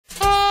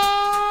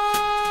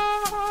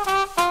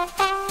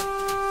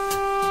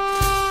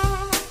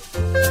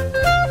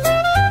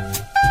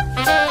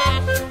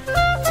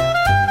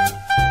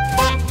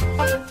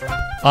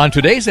On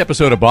today's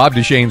episode of Bob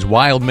Duchesne's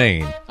Wild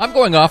Maine, I'm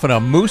going off on a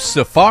moose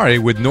safari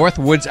with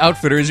Northwoods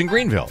Outfitters in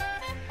Greenville.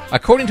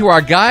 According to our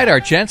guide, our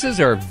chances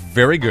are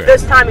very good.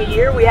 This time of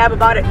year, we have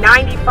about a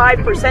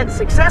 95%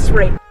 success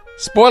rate.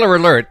 Spoiler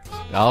alert,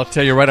 I'll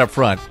tell you right up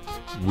front,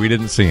 we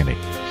didn't see any.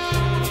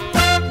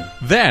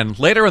 Then,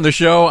 later in the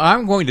show,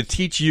 I'm going to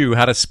teach you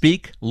how to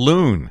speak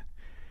loon.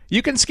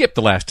 You can skip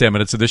the last 10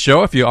 minutes of the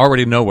show if you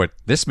already know what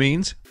this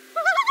means.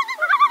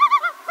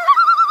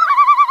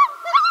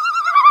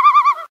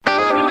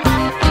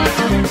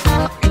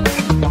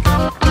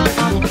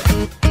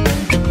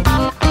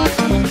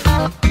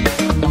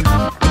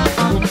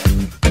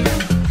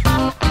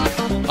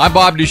 I'm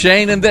Bob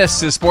Duchesne, and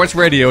this is Sports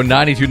Radio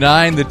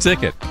 92.9 The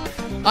Ticket.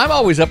 I'm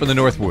always up in the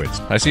Northwoods.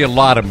 I see a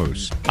lot of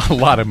moose. A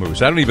lot of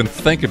moose. I don't even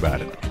think about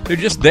it. They're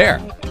just there.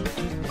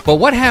 But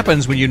what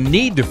happens when you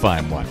need to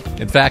find one?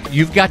 In fact,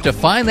 you've got to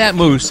find that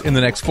moose in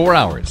the next 4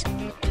 hours.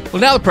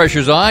 Well, now the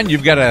pressure's on.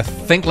 You've got to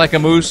think like a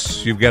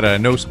moose. You've got to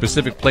know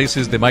specific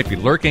places they might be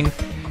lurking.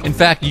 In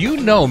fact, you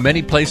know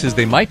many places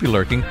they might be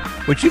lurking,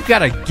 but you've got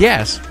to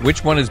guess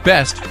which one is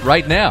best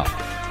right now.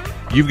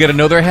 You've got to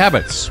know their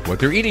habits, what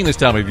they're eating this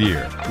time of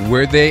year,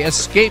 where they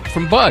escape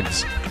from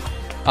bugs.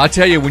 I'll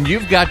tell you, when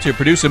you've got to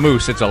produce a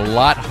moose, it's a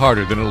lot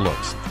harder than it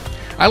looks.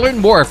 I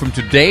learned more from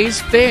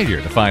today's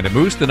failure to find a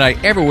moose than I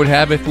ever would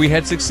have if we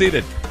had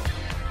succeeded.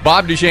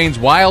 Bob Duchesne's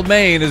Wild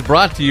Maine is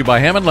brought to you by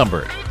Hammond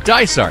Lumber,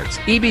 Dysarts,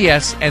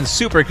 EBS, and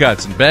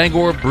Supercuts in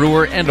Bangor,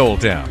 Brewer, and Old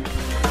Town.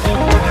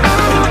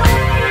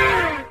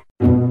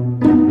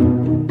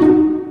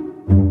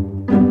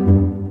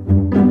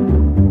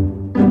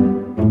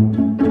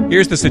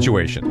 Here's the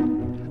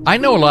situation. I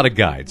know a lot of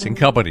guides and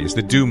companies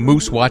that do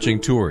moose watching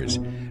tours.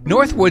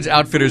 Northwoods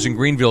Outfitters in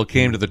Greenville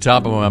came to the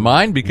top of my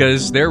mind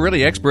because they're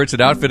really experts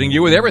at outfitting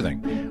you with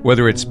everything.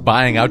 Whether it's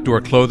buying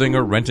outdoor clothing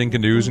or renting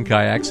canoes and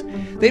kayaks,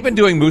 they've been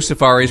doing moose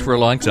safaris for a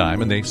long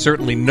time, and they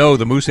certainly know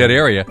the Moosehead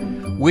area,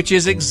 which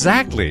is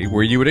exactly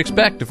where you would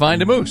expect to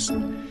find a moose.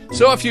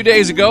 So a few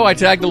days ago, I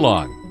tagged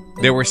along.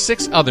 There were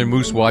 6 other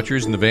moose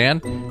watchers in the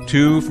van,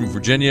 2 from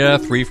Virginia,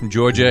 3 from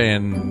Georgia,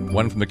 and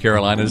 1 from the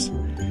Carolinas.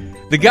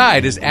 The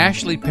guide is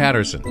Ashley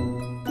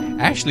Patterson.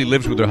 Ashley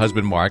lives with her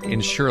husband Mark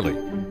in Shirley.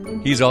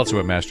 He's also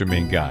a master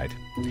Maine guide.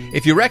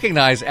 If you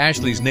recognize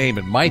Ashley's name,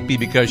 it might be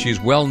because she's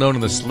well known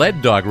in the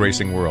sled dog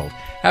racing world,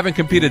 having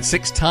competed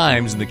 6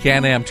 times in the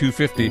Can-Am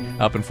 250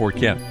 up in Fort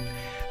Kent.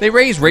 They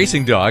raise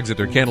racing dogs at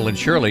their kennel in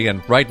Shirley,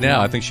 and right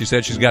now I think she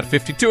said she's got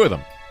 52 of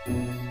them.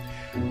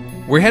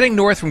 We're heading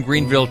north from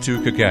Greenville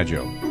to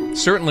Cocadjo.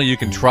 Certainly you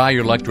can try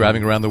your luck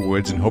driving around the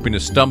woods and hoping to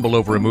stumble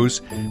over a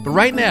moose, but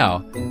right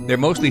now they're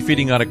mostly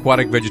feeding on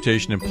aquatic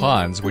vegetation and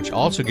ponds, which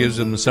also gives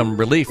them some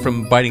relief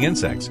from biting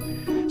insects.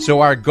 So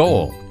our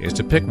goal is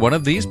to pick one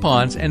of these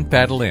ponds and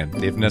paddle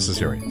in, if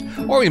necessary.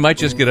 Or we might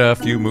just get a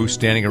few moose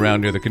standing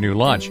around near the canoe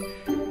launch.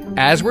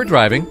 As we're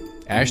driving,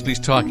 Ashley's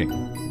talking,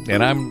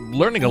 and I'm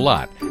learning a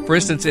lot. For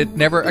instance, it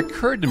never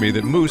occurred to me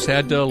that moose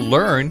had to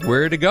learn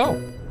where to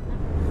go.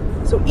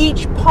 So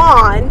each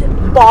pond,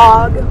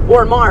 bog,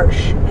 or marsh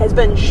has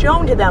been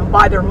shown to them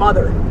by their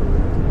mother,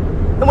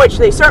 in which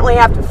they certainly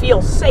have to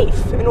feel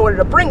safe in order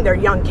to bring their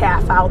young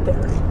calf out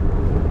there.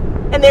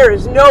 And there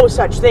is no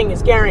such thing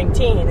as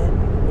guaranteeing it.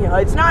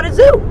 It's not a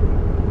zoo.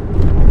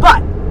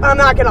 But I'm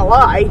not going to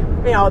lie,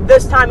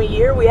 this time of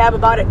year we have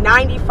about a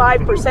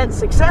 95%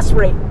 success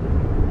rate.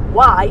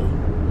 Why?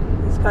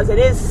 It's because it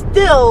is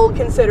still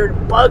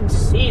considered bug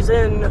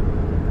season.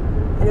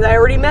 And as I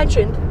already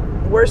mentioned,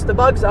 the worse the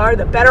bugs are,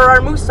 the better our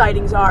moose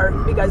sightings are,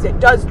 because it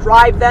does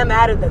drive them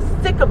out of the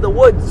thick of the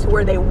woods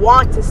where they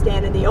want to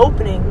stand in the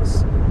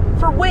openings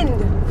for wind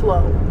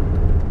flow.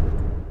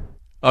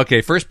 Okay,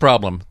 first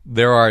problem.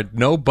 There are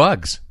no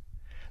bugs.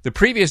 The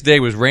previous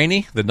day was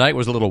rainy, the night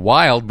was a little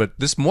wild, but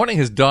this morning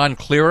has dawned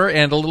clearer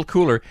and a little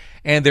cooler,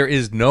 and there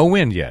is no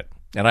wind yet,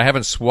 and I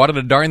haven't swatted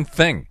a darn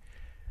thing.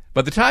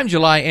 By the time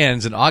July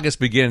ends and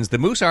August begins, the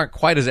moose aren't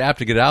quite as apt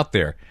to get out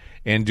there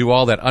and do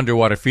all that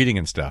underwater feeding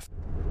and stuff.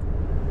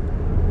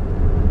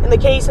 In the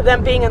case of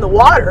them being in the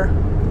water,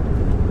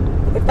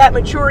 if that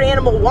mature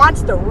animal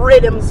wants to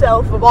rid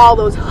himself of all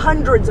those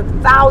hundreds of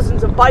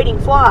thousands of biting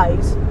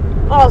flies,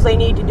 all they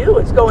need to do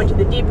is go into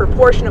the deeper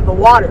portion of the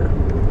water.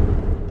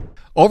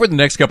 Over the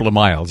next couple of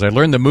miles, I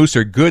learned the moose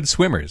are good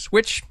swimmers,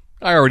 which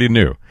I already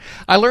knew.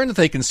 I learned that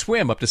they can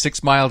swim up to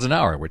 6 miles an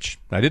hour, which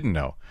I didn't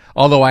know.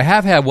 Although I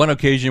have had one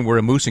occasion where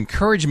a moose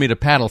encouraged me to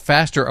paddle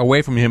faster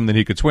away from him than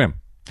he could swim.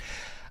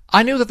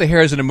 I knew that the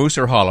hairs in a moose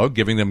are hollow,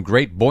 giving them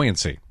great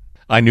buoyancy.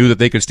 I knew that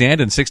they could stand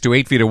in 6 to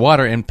 8 feet of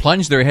water and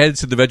plunge their heads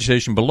to the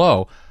vegetation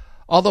below,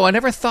 although I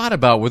never thought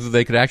about whether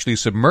they could actually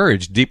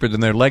submerge deeper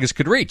than their legs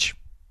could reach.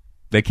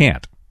 They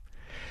can't.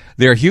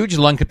 Their huge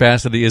lung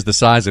capacity is the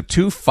size of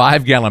 2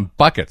 5-gallon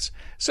buckets,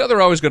 so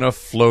they're always going to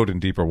float in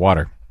deeper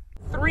water.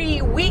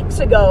 3 weeks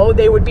ago,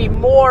 they would be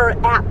more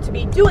apt to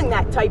be doing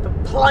that type of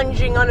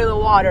plunging under the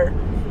water.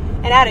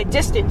 And at a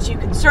distance, you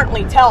can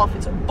certainly tell if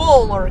it's a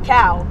bull or a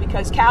cow,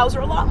 because cows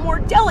are a lot more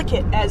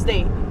delicate as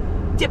they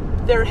dip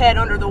their head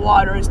under the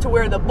water, as to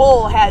where the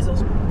bull has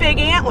those big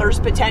antlers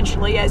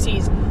potentially as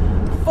he's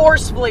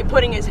forcefully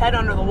putting his head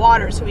under the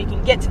water so he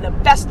can get to the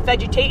best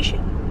vegetation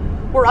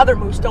where other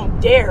moose don't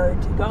dare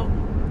to go.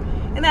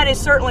 And that is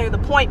certainly the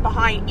point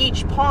behind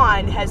each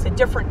pond has a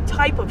different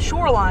type of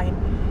shoreline,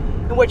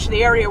 in which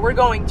the area we're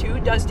going to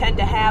does tend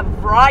to have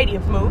a variety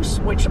of moose,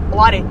 which a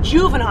lot of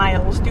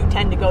juveniles do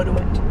tend to go to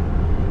it.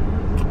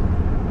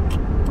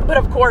 But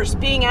of course,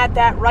 being at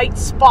that right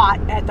spot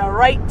at the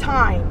right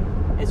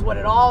time is what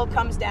it all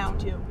comes down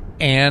to.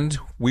 And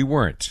we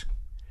weren't.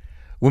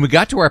 When we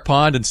got to our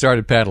pond and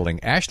started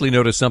paddling, Ashley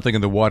noticed something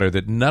in the water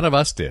that none of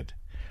us did.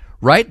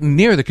 Right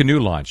near the canoe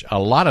launch, a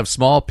lot of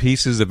small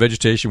pieces of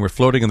vegetation were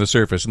floating on the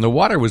surface, and the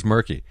water was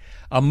murky.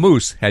 A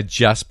moose had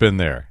just been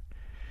there.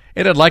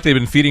 It had likely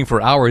been feeding for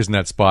hours in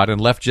that spot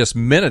and left just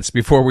minutes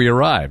before we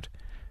arrived.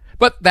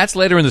 But that's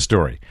later in the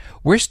story.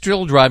 We're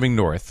still driving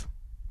north.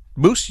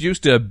 Moose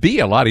used to be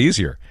a lot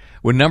easier.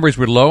 When numbers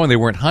were low and they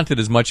weren't hunted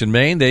as much in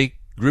Maine, they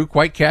grew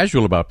quite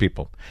casual about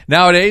people.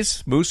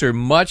 Nowadays, moose are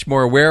much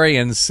more wary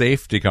and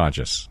safety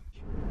conscious.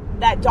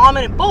 That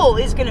dominant bull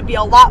is going to be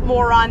a lot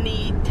more on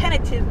the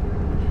tentative,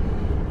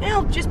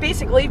 just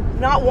basically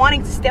not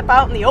wanting to step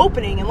out in the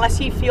opening unless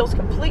he feels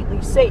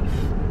completely safe.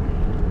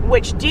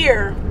 Which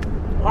deer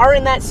are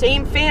in that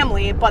same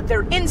family, but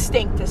their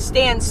instinct to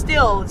stand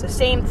still is the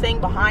same thing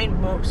behind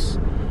moose.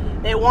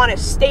 They want to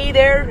stay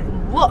there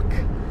and look,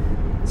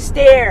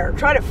 stare,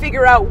 try to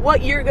figure out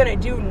what you're going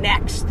to do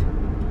next.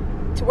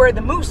 To where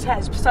the moose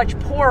has such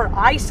poor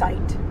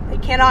eyesight, they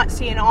cannot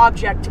see an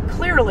object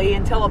clearly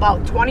until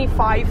about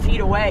 25 feet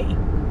away.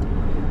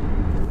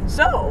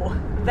 So,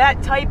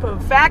 that type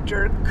of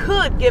factor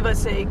could give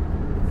us a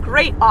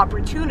great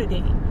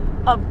opportunity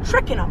of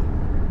tricking them.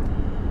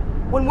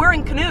 When we're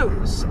in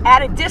canoes,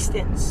 at a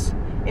distance,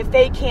 if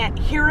they can't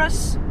hear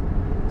us,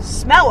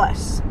 smell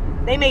us,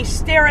 they may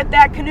stare at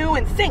that canoe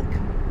and think,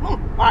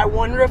 I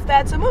wonder if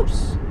that's a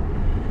moose.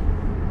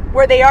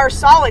 Where they are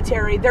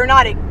solitary, they're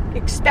not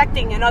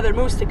expecting another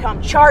moose to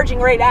come charging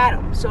right at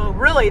them. So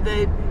really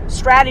the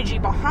strategy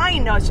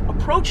behind us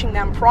approaching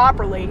them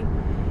properly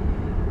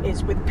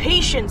is with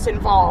patience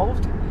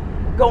involved,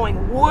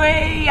 going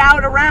way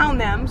out around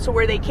them so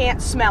where they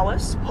can't smell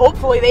us.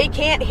 Hopefully they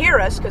can't hear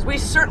us, because we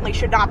certainly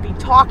should not be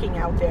talking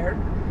out there.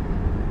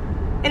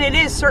 And it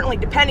is certainly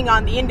depending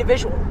on the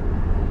individual.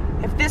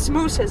 If this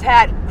moose has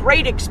had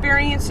great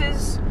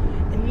experiences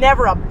and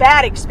never a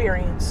bad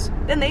experience,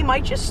 then they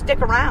might just stick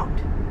around.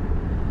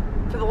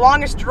 For the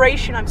longest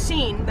duration I've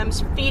seen, them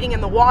feeding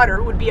in the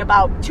water would be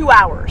about 2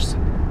 hours.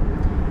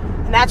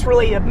 And that's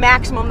really the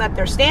maximum that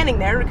they're standing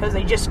there, because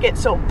they just get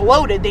so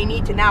bloated they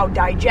need to now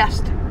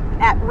digest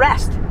at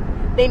rest.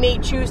 They may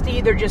choose to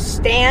either just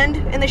stand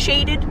in the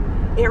shaded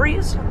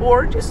areas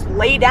or just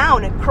lay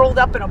down and curled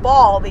up in a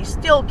ball. They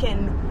still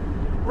can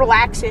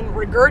relax and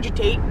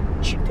regurgitate,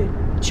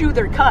 chew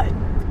their cud,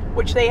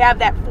 which they have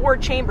that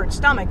 4-chambered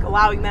stomach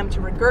allowing them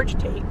to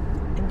regurgitate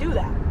and do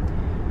that.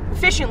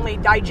 Efficiently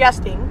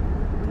digesting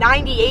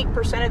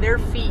 98% of their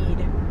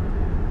feed.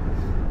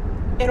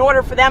 In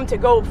order for them to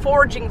go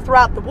foraging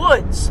throughout the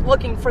woods,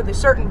 looking for the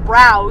certain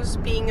browse,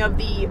 being of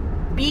the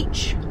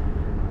beech,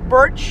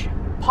 birch,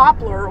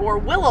 poplar, or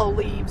willow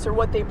leaves are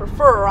what they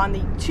prefer on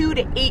the 2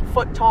 to 8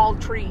 foot tall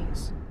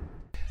trees.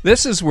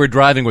 This is where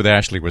driving with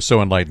Ashley was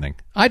so enlightening.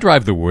 I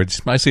drive the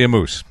woods, I see a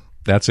moose.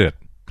 That's it.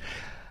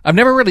 I've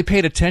never really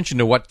paid attention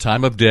to what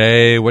time of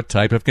day, what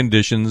type of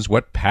conditions,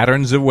 what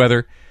patterns of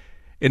weather.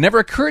 It never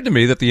occurred to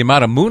me that the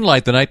amount of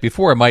moonlight the night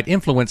before might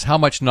influence how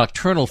much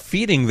nocturnal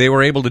feeding they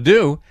were able to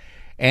do,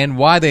 and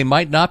why they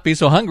might not be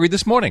so hungry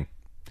this morning.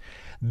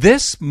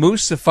 This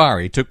moose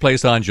safari took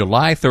place on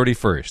July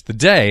 31st, the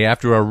day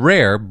after a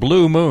rare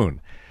blue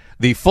moon.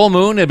 The full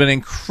moon had been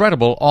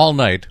incredible all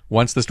night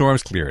once the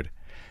storms cleared.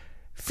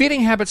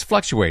 Feeding habits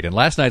fluctuate, and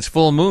last night's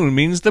full moon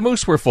means the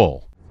moose were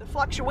full. The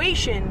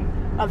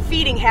fluctuation of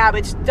feeding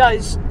habits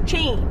does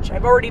change.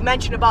 I've already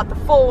mentioned about the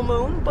full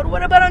moon, but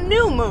what about a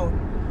new moon?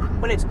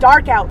 When it's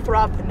dark out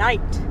throughout the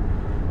night.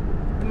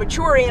 The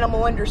mature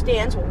animal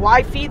understands, well,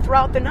 why feed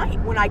throughout the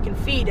night when I can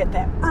feed at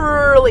that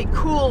early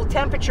cool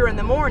temperature in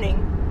the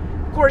morning?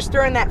 Of course,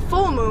 during that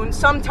full moon,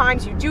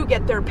 sometimes you do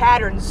get their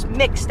patterns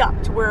mixed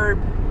up to where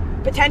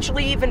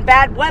potentially even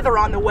bad weather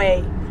on the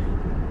way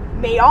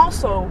may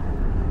also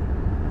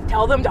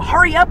tell them to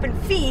hurry up and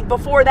feed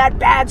before that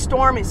bad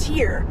storm is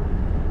here.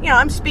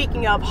 I'm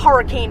speaking of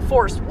hurricane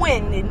force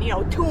wind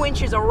and, 2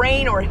 inches of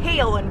rain or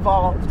hail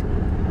involved.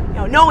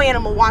 No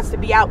animal wants to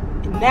be out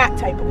in that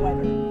type of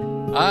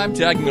weather. I'm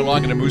tagging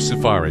along in a moose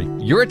safari.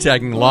 You're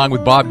tagging along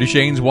with Bob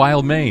Duchesne's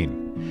Wild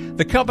Maine.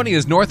 The company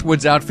is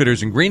Northwoods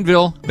Outfitters in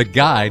Greenville. The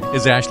guide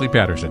is Ashley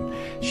Patterson.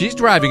 She's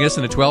driving us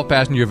in a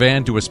 12-passenger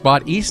van to a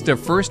spot east of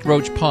First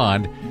Roach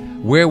Pond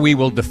where we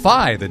will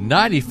defy the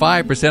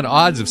 95%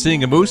 odds of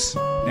seeing a moose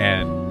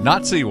and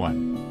not see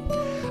one.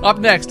 Up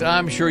next,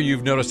 I'm sure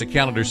you've noticed a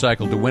calendar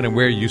cycle to when and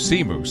where you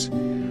see moose.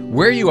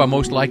 Where you are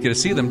most likely to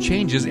see them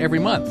changes every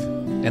month.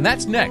 And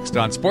that's next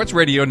on Sports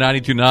Radio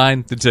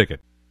 92.9 The Ticket.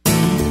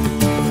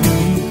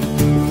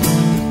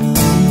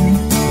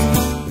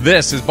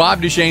 This is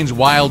Bob Duchesne's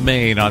Wild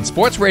Maine on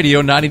Sports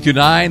Radio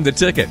 92.9 The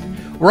Ticket.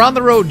 We're on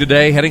the road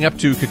today, heading up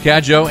to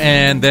Cacadjo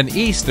and then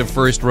east of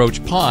First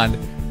Roach Pond.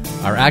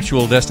 Our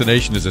actual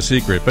destination is a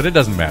secret, but it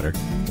doesn't matter,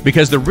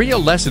 because the real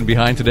lesson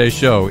behind today's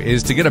show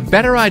is to get a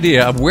better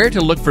idea of where to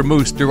look for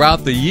moose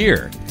throughout the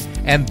year,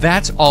 and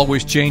that's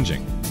always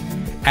changing.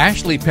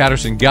 Ashley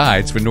Patterson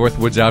guides for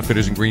Northwoods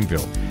Outfitters in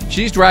Greenville.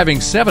 She's driving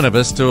 7 of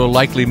us to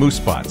likely moose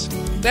spots.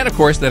 And of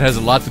course, that has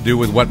a lot to do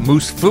with what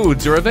moose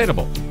foods are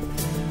available.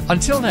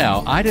 Until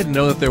now, I didn't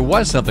know that there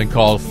was something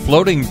called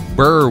floating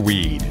burr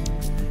weed,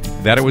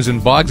 that it was in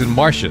bogs and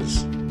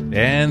marshes,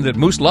 and that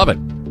moose love it.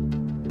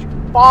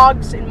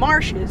 Bogs and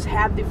marshes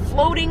have the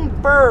floating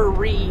burr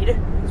reed,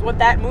 is what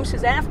that moose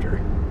is after.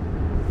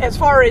 As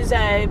far as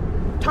a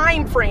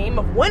time frame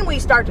of when we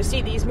start to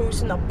see these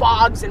moose in the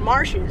bogs and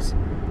marshes,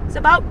 it's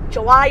about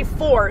July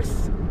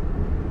 4th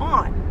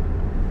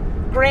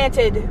on.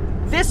 Granted,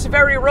 this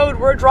very road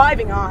we're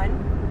driving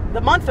on, the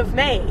month of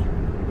May,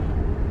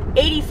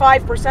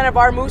 85% of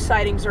our moose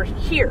sightings are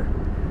here,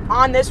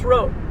 on this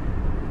road.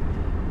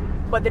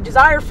 But the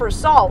desire for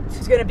salt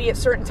is going to be at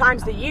certain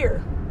times of the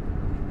year.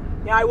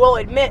 Now, I will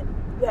admit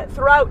that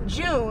throughout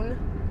June,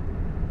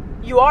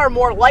 you are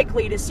more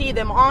likely to see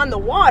them on the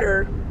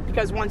water,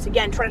 because once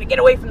again, trying to get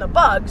away from the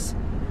bugs.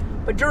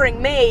 But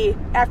during May,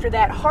 after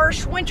that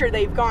harsh winter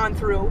they've gone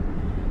through,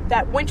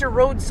 that winter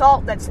road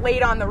salt that's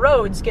laid on the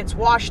roads gets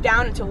washed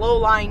down into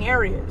low-lying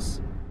areas.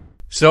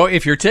 So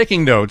if you're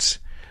taking notes,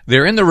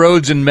 they're in the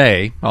roads in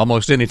May,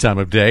 almost any time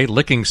of day,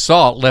 licking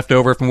salt left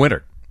over from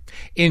winter.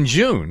 In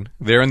June,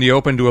 they're in the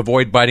open to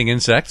avoid biting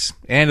insects,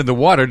 and in the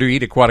water to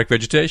eat aquatic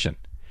vegetation.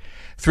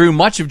 Through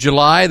much of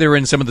July, they're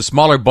in some of the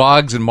smaller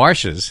bogs and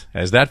marshes,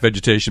 as that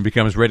vegetation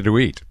becomes ready to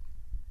eat.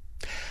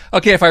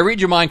 Okay, if I read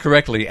your mind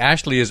correctly,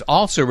 Ashley is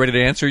also ready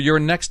to answer your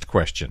next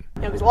question.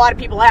 Because a lot of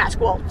people ask,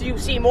 well, do you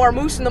see more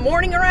moose in the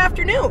morning or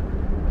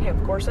afternoon? Yeah,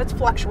 of course, that's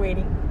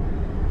fluctuating.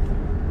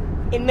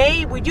 In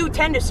May, we do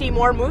tend to see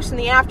more moose in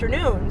the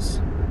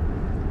afternoons.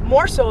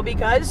 More so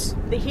because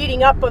the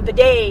heating up of the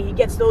day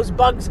gets those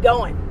bugs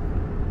going.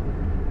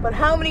 But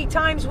how many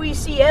times we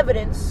see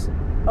evidence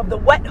of the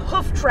wet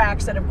hoof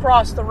tracks that have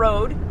crossed the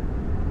road?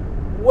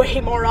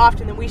 Way more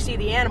often than we see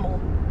the animal.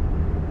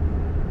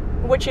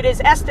 Which it is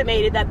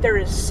estimated that there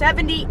is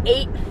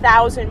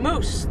 78,000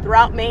 moose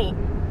throughout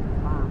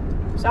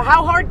Maine. So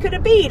how hard could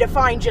it be to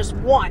find just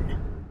one?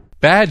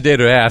 Bad day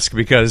to ask,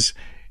 because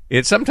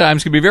it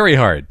sometimes can be very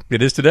hard.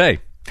 It is today.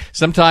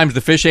 Sometimes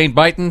the fish ain't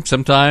biting,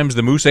 sometimes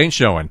the moose ain't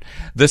showing.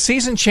 The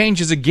season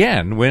changes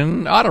again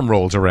when autumn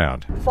rolls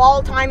around.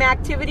 Fall time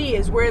activity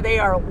is where they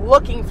are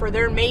looking for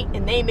their mate,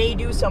 and they may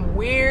do some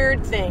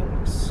weird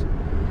things.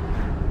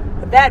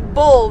 But that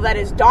bull that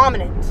is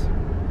dominant,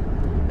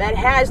 that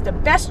has the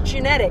best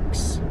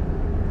genetics,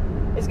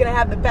 is going to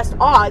have the best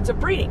odds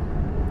of breeding,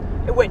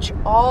 in which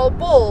all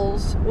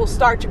bulls will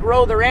start to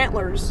grow their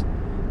antlers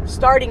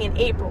starting in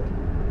April.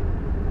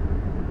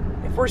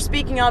 If we're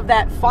speaking of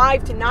that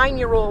 5 to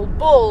 9-year-old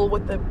bull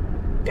with the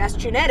best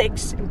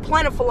genetics and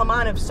plentiful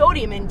amount of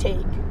sodium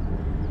intake,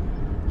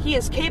 he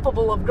is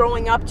capable of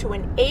growing up to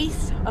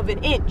 1/8 of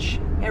an inch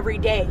every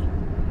day,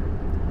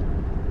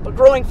 but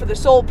growing for the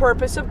sole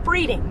purpose of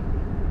breeding,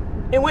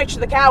 in which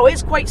the cow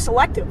is quite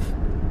selective.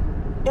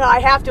 You know, I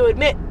have to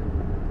admit,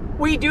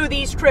 we do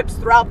these trips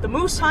throughout the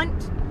moose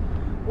hunt,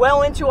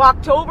 well into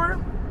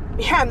October.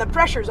 Yeah, and the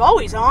pressure's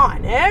always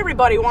on.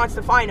 Everybody wants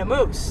to find a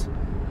moose.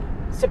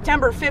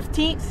 September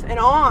 15th and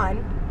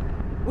on,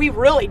 we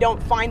really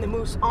don't find the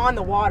moose on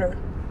the water.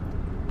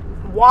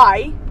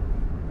 Why?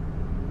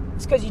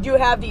 It's because you do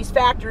have these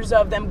factors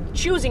of them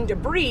choosing to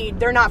breed.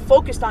 They're not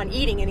focused on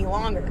eating any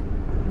longer.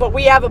 But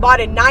we have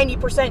about a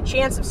 90%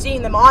 chance of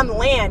seeing them on the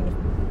land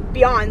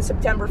beyond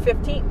September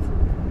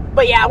 15th.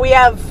 But yeah, we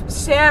have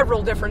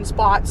several different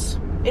spots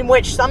in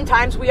which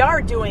sometimes we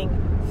are doing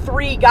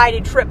 3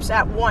 guided trips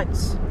at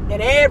once,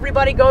 and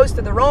everybody goes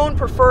to their own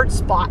preferred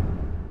spot.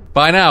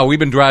 By now, we've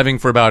been driving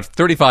for about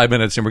 35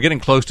 minutes, and we're getting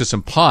close to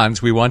some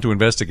ponds we want to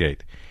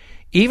investigate.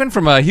 Even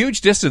from a huge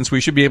distance, we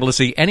should be able to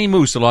see any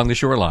moose along the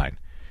shoreline.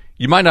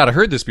 You might not have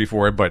heard this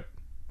before, but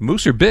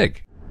moose are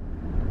big.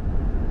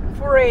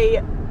 For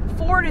a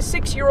 4 to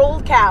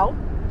 6-year-old cow,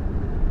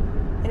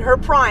 in her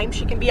prime,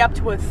 she can be up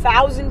to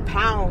 1,000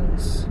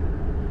 pounds.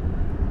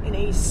 And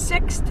a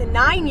 6 to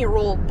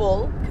 9-year-old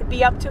bull could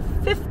be up to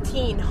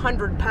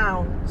 1,500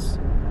 pounds.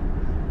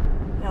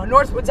 Now,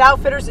 Northwoods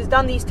Outfitters has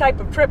done these type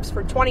of trips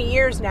for 20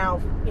 years now.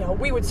 You know,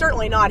 we would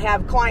certainly not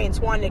have clients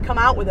wanting to come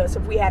out with us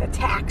if we had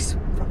attacks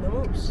from the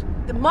moose.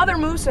 The mother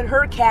moose and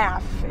her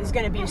calf is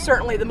going to be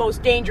certainly the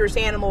most dangerous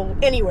animal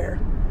anywhere.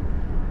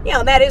 You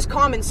know, that is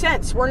common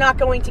sense. We're not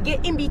going to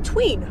get in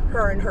between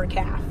her and her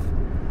calf.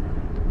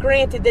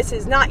 Granted, this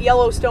is not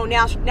Yellowstone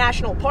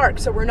National Park,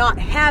 so we're not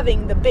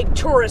having the big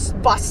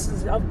tourist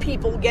buses of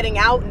people getting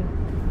out and,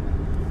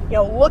 you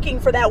know, looking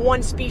for that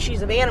one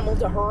species of animal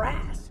to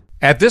harass.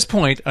 At this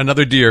point,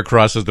 another deer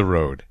crosses the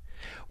road.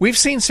 We've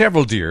seen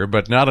several deer,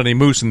 but not any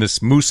moose in this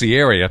moosey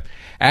area.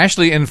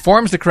 Ashley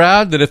informs the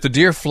crowd that if the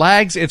deer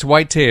flags its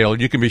white tail,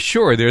 you can be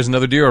sure there's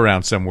another deer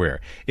around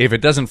somewhere. If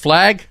it doesn't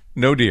flag,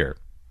 no deer.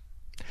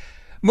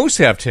 Moose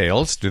have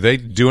tails. Do they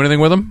do anything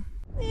with them?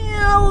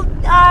 Well,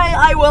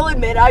 I will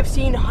admit I've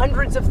seen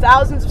hundreds of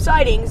thousands of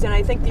sightings, and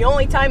I think the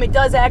only time it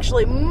does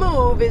actually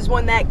move is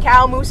when that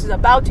cow moose is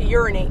about to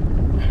urinate.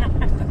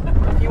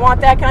 If you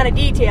want that kind of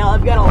detail,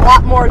 I've got a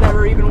lot more that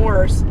are even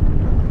worse.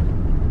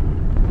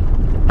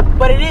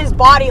 But it is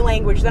body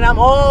language that I'm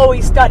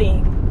always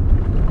studying.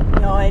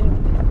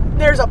 And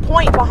there's a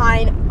point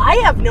behind, I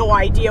have no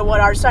idea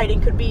what our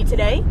sighting could be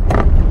today.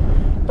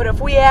 But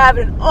if we have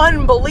an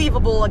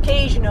unbelievable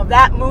occasion of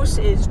that moose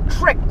is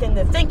tricked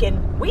into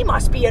thinking we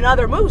must be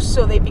another moose,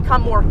 so they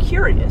become more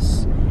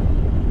curious.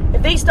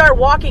 If they start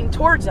walking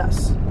towards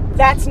us,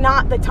 that's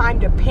not the time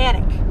to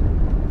panic.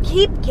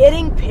 Keep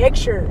getting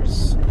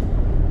pictures.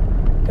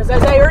 Because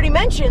as I already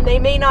mentioned, they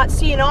may not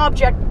see an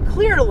object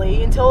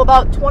clearly until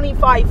about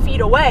 25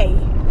 feet away.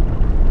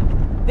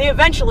 They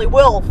eventually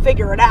will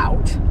figure it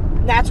out.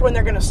 And that's when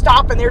they're going to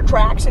stop in their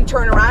tracks and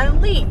turn around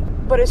and leave.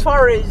 But as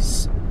far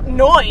as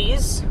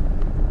noise,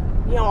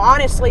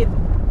 honestly,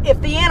 if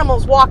the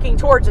animal's walking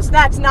towards us,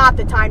 that's not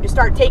the time to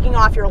start taking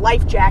off your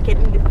life jacket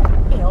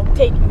and,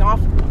 taking off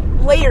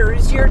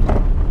layers.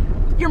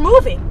 You're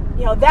moving.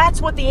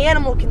 That's what the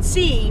animal can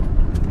see.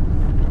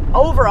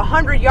 Over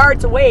 100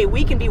 yards away,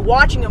 we can be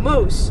watching a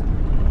moose.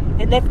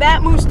 And if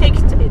that moose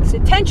takes its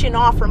attention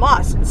off from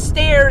us and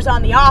stares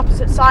on the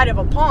opposite side of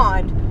a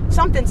pond,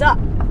 something's up.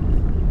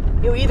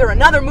 Either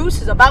another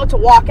moose is about to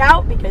walk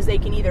out because they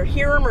can either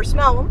hear him or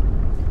smell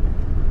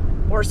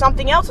him, or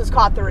something else has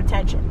caught their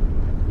attention.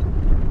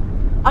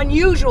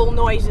 Unusual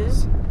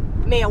noises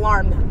may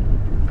alarm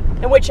them,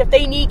 in which if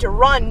they need to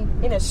run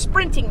in a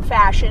sprinting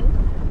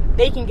fashion,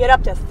 they can get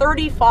up to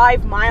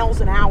 35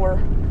 miles an hour.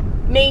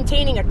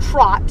 Maintaining a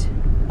trot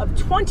of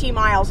 20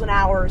 miles an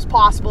hour is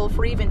possible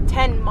for even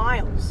 10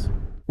 miles.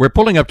 We're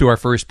pulling up to our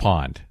first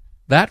pond.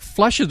 That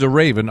flushes a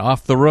raven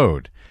off the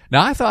road.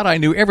 Now, I thought I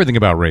knew everything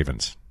about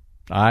ravens.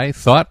 I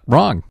thought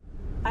wrong.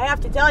 I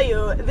have to tell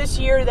you, this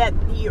year that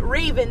the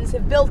ravens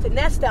have built a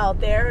nest out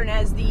there, and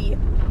as the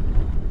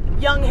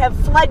young have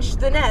fledged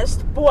the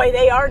nest, boy,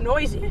 they are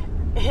noisy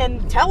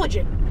and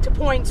intelligent to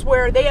points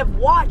where they have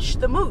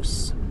watched the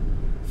moose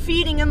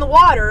feeding in the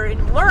water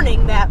and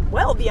learning that,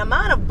 the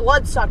amount of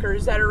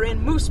bloodsuckers that are in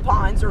moose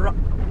ponds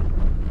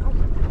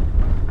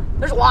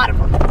there's a lot of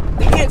them.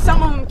 And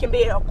some of them can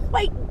be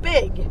quite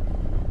big.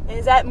 And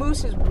as that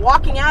moose is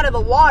walking out of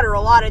the water,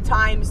 a lot of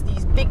times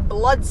these big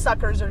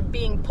bloodsuckers are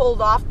being pulled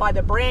off by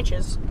the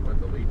branches. Like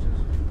the leeches.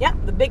 Yep,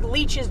 the big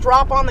leeches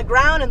drop on the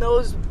ground, and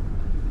those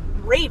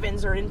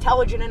ravens are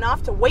intelligent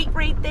enough to wait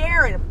right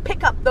there and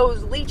pick up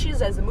those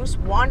leeches as the moose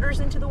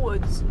wanders into the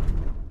woods.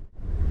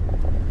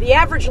 The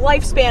average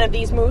lifespan of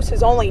these moose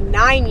is only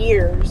 9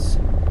 years.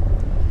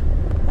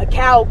 A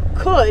cow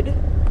could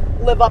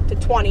live up to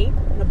 20,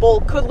 and a bull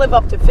could live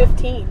up to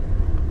 15.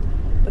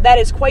 But that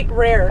is quite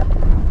rare.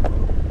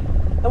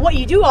 And what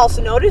you do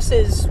also notice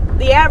is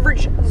the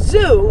average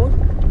zoo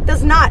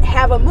does not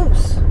have a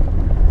moose.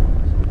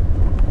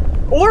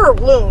 Or a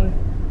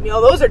loon.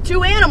 Those are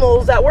two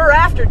animals that we're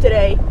after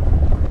today.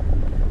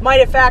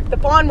 Might of fact, the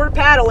pond we're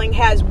paddling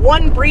has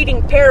one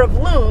breeding pair of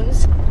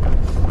loons.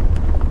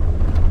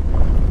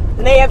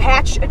 And they have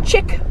hatched a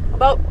chick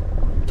about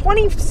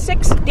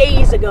 26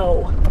 days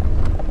ago.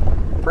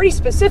 Pretty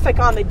specific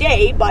on the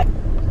day, but,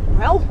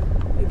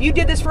 if you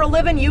did this for a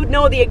living, you'd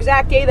know the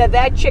exact day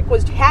that chick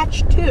was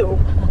hatched too.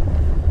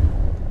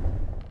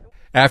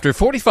 After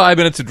 45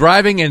 minutes of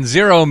driving and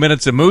 0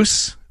 minutes of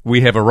moose,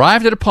 we have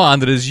arrived at a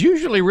pond that is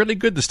usually really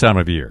good this time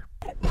of year.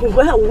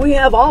 Well, we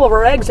have all of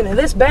our eggs in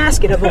this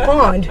basket of a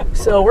pond,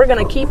 so we're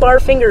going to keep our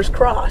fingers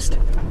crossed.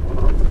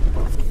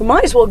 We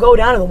might as well go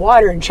down to the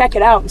water and check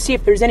it out and see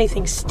if there's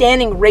anything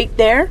standing right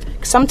there.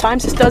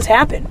 Sometimes this does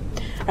happen.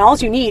 And all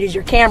you need is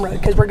your camera,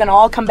 because we're going to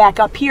all come back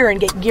up here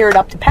and get geared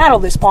up to paddle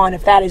this pond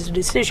if that is the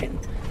decision.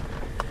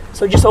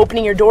 So just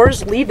opening your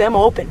doors, leave them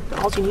open.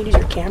 All you need is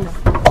your camera.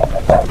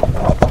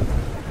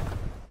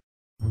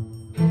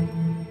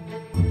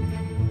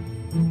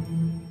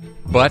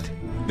 But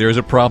there's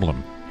a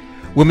problem.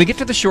 When we get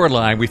to the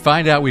shoreline, we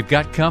find out we've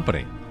got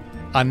company.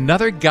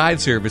 Another guide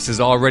service is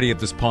already at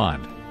this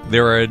pond.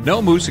 There are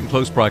no moose in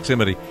close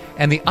proximity,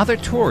 and the other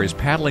tour is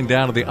paddling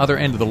down to the other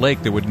end of the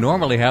lake that would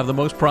normally have the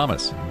most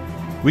promise.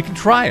 We can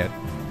try it,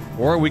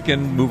 or we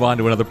can move on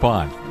to another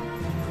pond.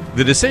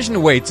 The decision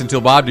awaits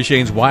until Bob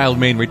Duchesne's Wild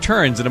Maine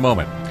returns in a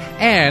moment.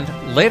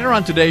 And later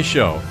on today's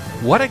show,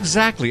 what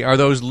exactly are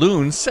those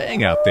loons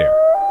saying out there?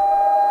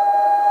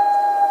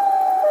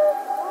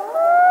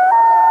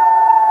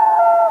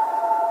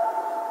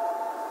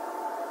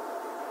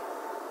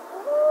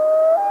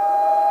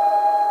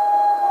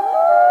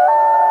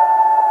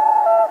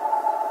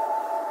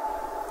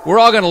 We're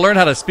all going to learn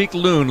how to speak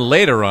loon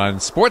later on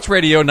Sports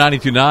Radio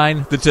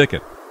 92.9, The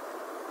Ticket.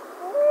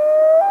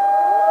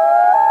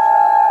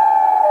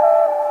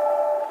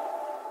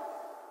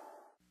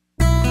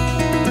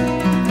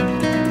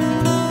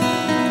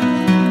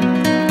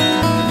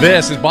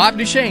 This is Bob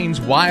Duchesne's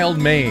Wild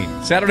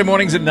Maine. Saturday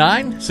mornings at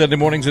 9, Sunday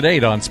mornings at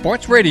 8 on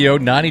Sports Radio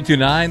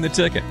 92.9, The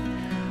Ticket.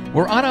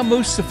 We're on a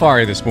moose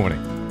safari this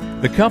morning.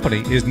 The company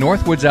is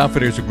Northwoods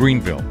Outfitters of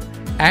Greenville.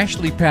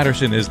 Ashley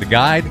Patterson is the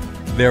guide.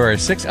 There are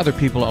 6 other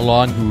people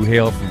along who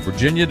hail from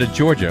Virginia to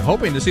Georgia,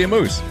 hoping to see a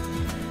moose.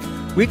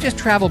 We just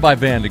traveled by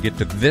van to get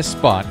to this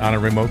spot on a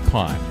remote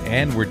pond,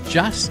 and we're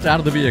just out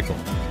of the vehicle.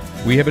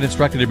 We have been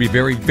instructed to be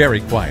very, very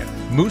quiet.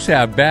 Moose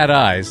have bad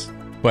eyes,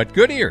 but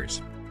good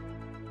ears.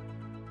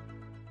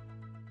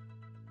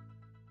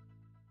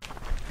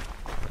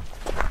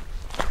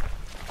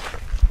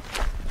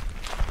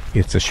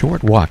 It's a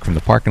short walk from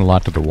the parking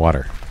lot to the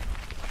water.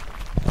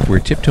 We're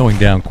tiptoeing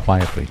down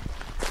quietly.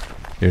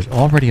 There's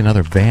already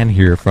another van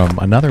here from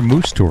another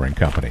moose touring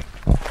company.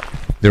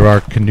 There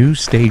are canoes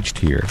staged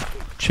here,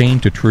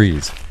 chained to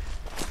trees.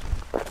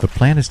 The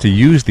plan is to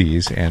use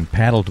these and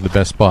paddle to the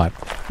best spot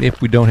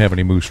if we don't have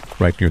any moose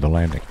right near the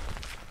landing.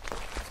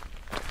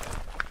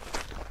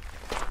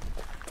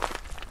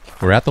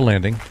 We're at the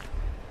landing.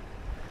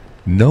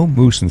 No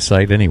moose in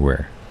sight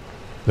anywhere.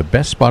 The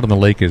best spot on the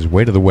lake is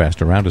way to the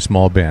west, around a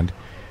small bend.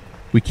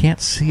 We can't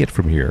see it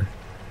from here,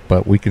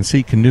 but we can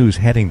see canoes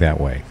heading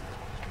that way.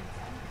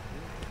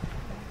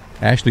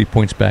 Ashley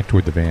points back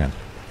toward the van,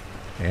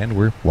 and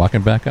we're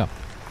walking back up.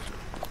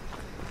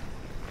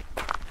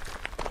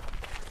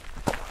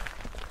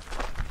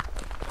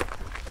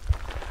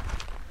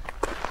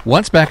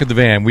 Once back at the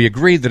van, we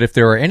agreed that if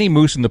there are any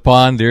moose in the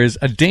pond, there's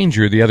a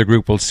danger the other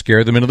group will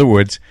scare them into the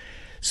woods.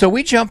 So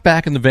we jump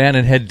back in the van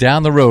and head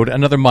down the road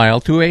another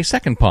mile to a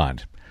second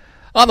pond.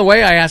 On the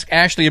way, I ask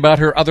Ashley about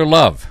her other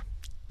love,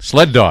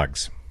 sled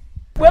dogs.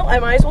 Well, I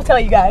might as well tell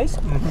you guys.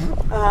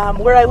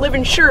 Where I live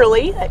in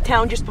Shirley, a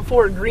town just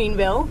before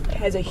Greenville,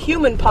 has a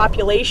human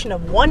population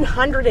of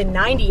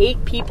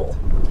 198 people.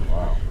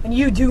 Wow. And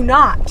you do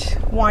not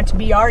want to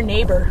be our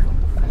neighbor,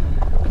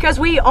 because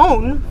we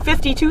own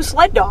 52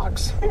 sled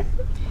dogs.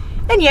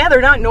 And yeah, they're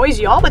not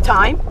noisy all the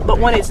time, but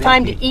when it's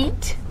time to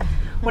eat,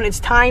 when it's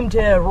time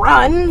to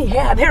run,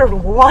 yeah, they're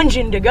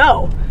lunging to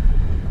go.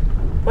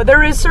 But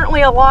there is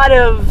certainly a lot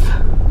of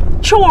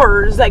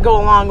chores that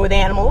go along with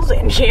animals,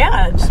 and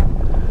yeah,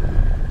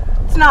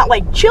 it's not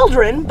like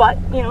children, but,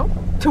 you know,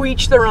 to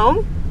each their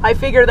own. I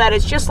figure that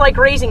it's just like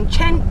raising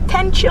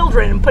 10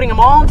 children and putting them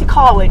all into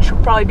college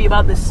would probably be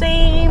about the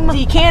same.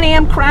 The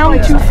Can-Am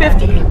Crown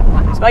 250.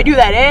 So I do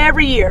that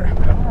every year.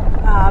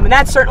 And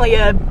that's certainly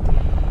a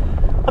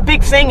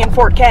big thing in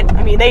Fort Kent.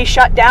 I mean, they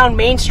shut down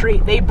Main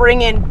Street. They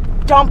bring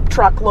in dump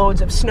truck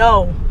loads of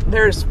snow.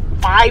 There's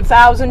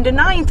 5,000 to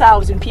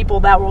 9,000 people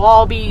that will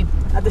all be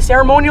at the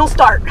ceremonial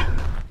start.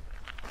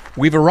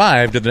 We've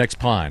arrived at the next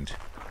pond,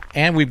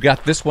 and we've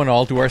got this one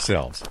all to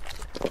ourselves.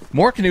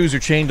 More canoes are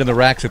chained on the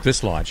racks at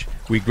this launch.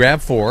 We grab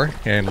 4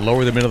 and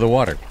lower them into the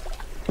water.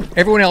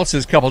 Everyone else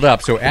is coupled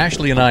up, so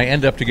Ashley and I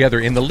end up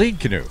together in the lead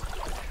canoe.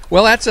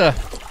 Well, that's a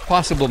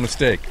possible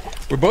mistake.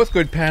 We're both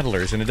good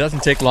paddlers, and it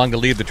doesn't take long to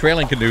leave the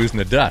trailing canoes in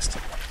the dust.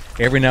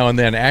 Every now and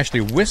then,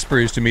 Ashley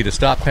whispers to me to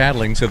stop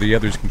paddling so the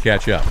others can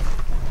catch up.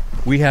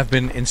 We have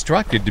been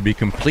instructed to be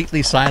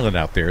completely silent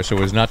out there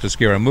so as not to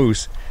scare a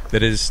moose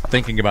that is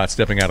thinking about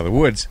stepping out of the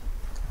woods.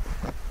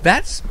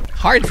 That's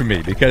hard for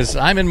me because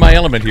I'm in my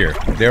element here.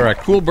 There are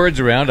cool birds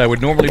around I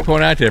would normally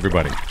point out to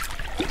everybody.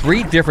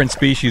 3 different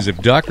species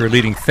of duck are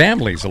leading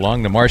families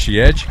along the marshy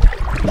edge.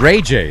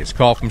 Gray jays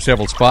call from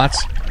several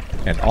spots.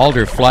 An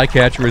alder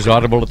flycatcher is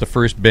audible at the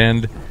first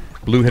bend.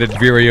 Blue-headed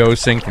vireos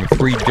sing from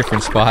 3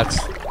 different spots.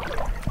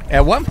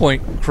 At one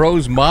point,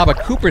 crows mob a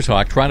Cooper's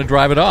hawk trying to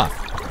drive it off.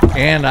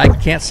 And I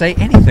can't say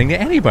anything to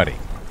anybody.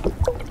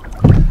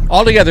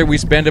 Altogether, we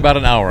spend about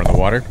an hour in the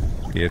water.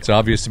 It's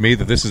obvious to me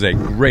that this is a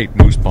great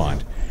moose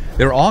pond.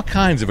 There are all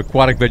kinds of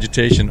aquatic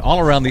vegetation all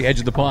around the edge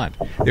of the pond.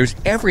 There's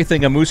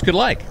everything a moose could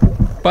like,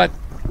 but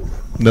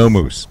no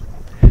moose.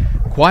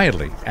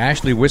 Quietly,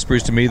 Ashley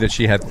whispers to me that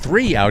she had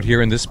 3 out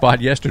here in this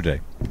spot yesterday.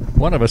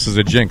 One of us is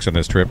a jinx on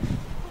this trip.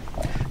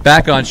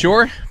 Back on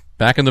shore,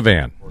 back in the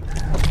van.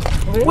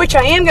 Which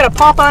I am going to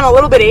pop on a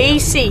little bit of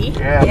AC.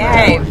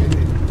 Yeah.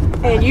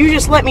 And you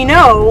just let me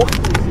know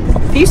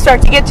if you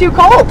start to get too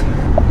cold.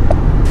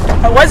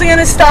 I wasn't going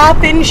to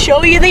stop and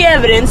show you the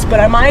evidence, but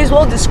I might as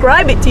well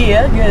describe it to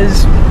you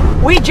because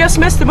we just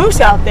missed the moose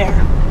out there.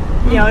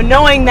 You know,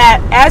 knowing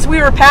that as we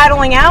were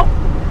paddling out,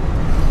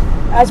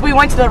 as we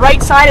went to the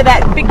right side of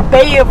that big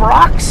bay of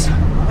rocks,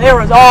 there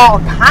was all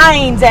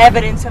kinds of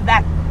evidence of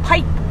that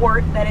pipe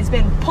wort that has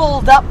been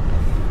pulled up.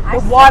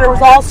 The water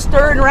was all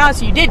stirred around,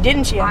 so you did,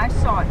 didn't you? I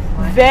saw it.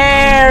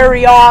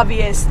 Very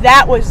obvious.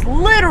 That was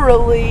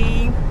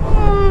literally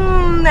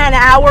an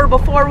hour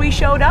before we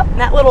showed up. And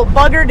that little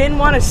bugger didn't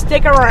want to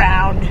stick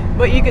around.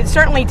 But you could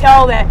certainly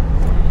tell that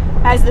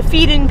as the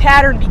feed-in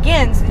pattern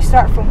begins, they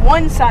start from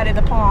one side of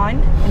the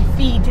pond and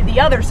feed to the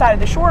other side of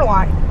the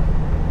shoreline.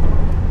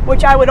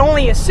 Which I would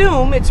only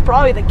assume it's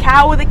probably the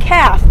cow with the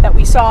calf that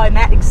we saw in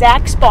that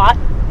exact spot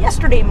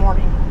yesterday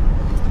morning.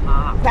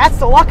 That's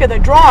the luck of the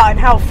draw and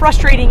how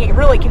frustrating it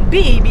really can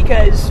be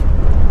because,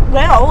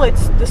 well,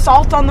 it's the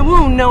salt on the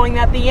wound knowing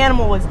that the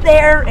animal was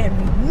there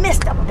and we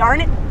missed him,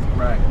 darn it.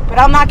 Right. But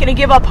I'm not going to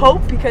give up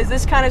hope because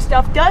this kind of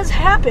stuff does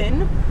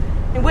happen,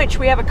 in which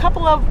we have a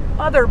couple of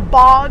other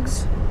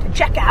bogs to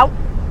check out.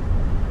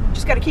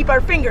 Just got to keep our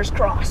fingers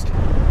crossed.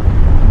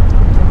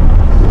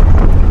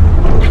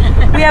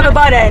 We have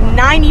about a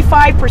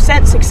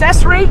 95%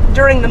 success rate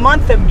during the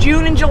month of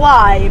June and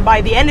July. And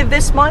by the end of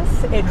this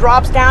month, it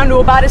drops down to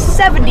about a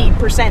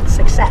 70%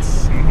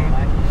 success.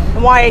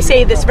 And why I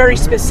say this very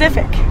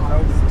specific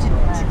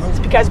is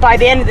because by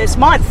the end of this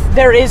month,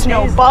 there is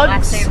no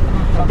bugs,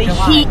 the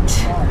heat,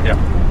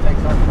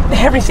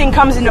 everything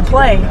comes into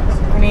play.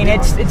 I mean,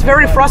 it's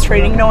very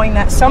frustrating knowing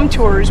that some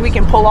tours we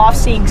can pull off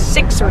seeing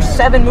 6 or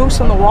 7 moose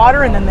in the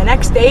water, and then the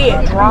next day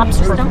it drops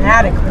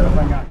dramatically.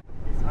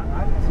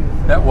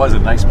 That was a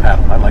nice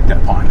paddle. I like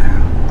that pond.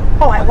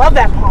 Oh, I love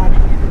that pond.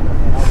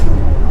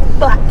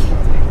 But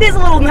it is a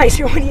little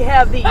nicer when you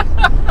have the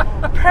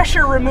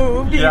pressure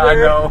removed. Yeah, I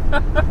know.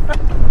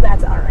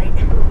 That's all right.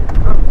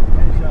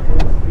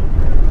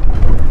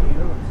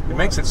 It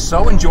makes it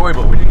so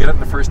enjoyable when you get it in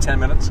the first 10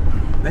 minutes.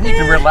 Then you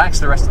can relax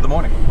the rest of the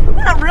morning.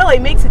 Not really.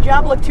 It makes the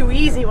job look too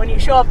easy when you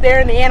show up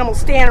there and the animal's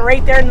standing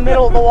right there in the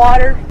middle of the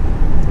water.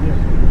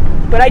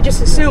 But I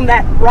just assume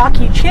that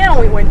rocky channel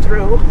we went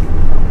through,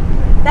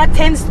 that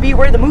tends to be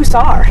where the moose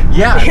are.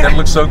 Yeah, that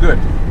looks so good.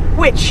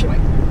 Which,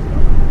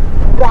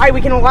 why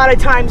we can a lot of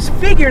times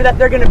figure that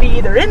they're going to be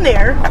either in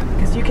there,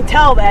 because you can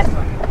tell that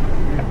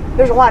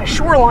there's a lot of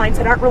shorelines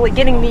that aren't really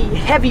getting the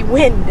heavy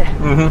wind.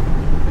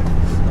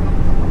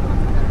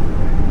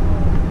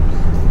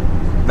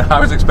 I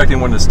was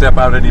expecting one to step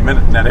out any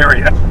minute in that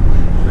area.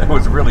 That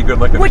was really good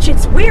looking. Which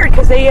it's weird,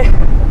 because I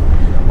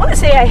want to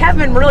say I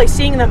haven't been really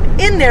seeing them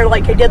in there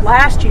like I did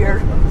last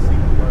year.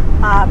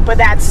 But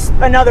that's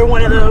another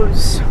one of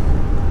those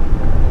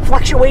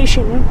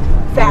fluctuation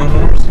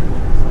factors.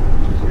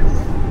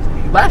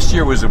 Last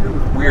year was a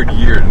weird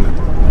year,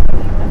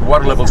 and the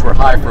water levels were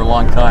high for a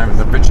long time, and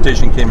the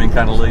vegetation came in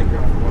kind of late,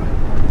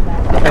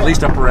 at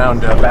least up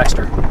around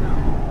Baxter.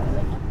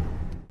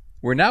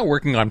 We're now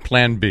working on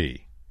Plan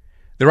B.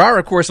 There are,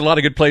 of course, a lot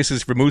of good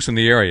places for moose in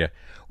the area.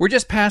 We're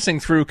just passing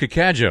through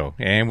Cacadjo,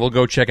 and we'll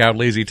go check out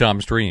Lazy Tom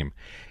Stream.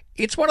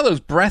 It's one of those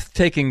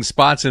breathtaking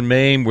spots in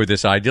Maine where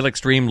this idyllic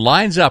stream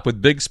lines up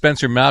with Big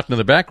Spencer Mountain in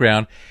the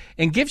background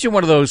and gives you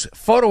one of those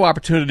photo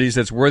opportunities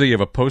that's worthy of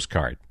a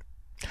postcard.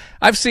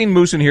 I've seen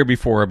moose in here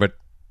before, but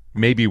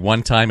maybe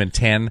one time in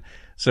 10,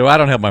 so I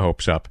don't have my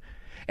hopes up.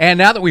 And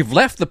now that we've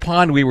left the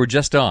pond we were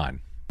just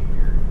on.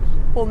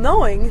 Well,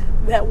 knowing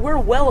that we're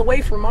well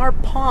away from our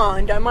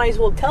pond, I might as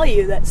well tell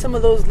you that some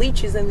of those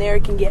leeches in there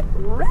can get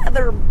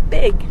rather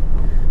big.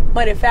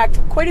 But in fact,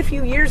 quite a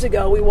few years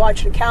ago, we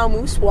watched a cow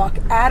moose walk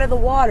out of the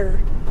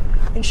water,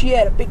 and she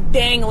had a big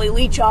dangly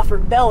leech off her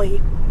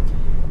belly.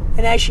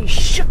 And as she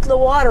shook the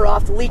water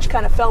off, the leech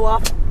kind of fell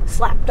off,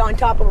 slapped on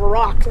top of a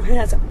rock, and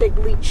that's a big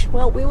leech.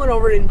 Well, we went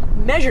over and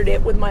measured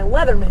it with my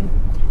Leatherman,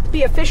 to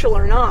be official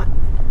or not.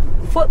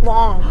 1 foot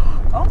long.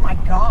 Oh my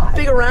God.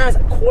 Big around as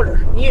a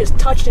quarter. You just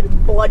touched it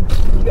and blood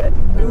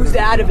oozed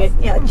out of it.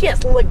 Yeah, it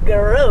just looked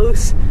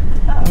gross.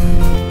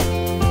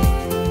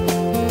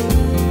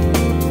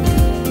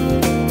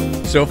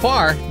 So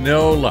far,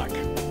 no luck.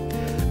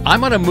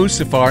 I'm on a moose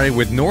safari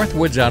with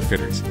Northwoods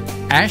Outfitters.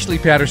 Ashley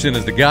Patterson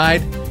is the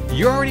guide.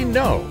 You already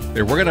know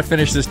that we're going to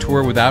finish this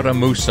tour without a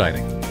moose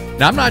sighting.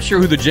 Now, I'm not sure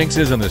who the jinx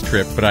is on this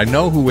trip, but I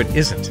know who it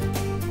isn't.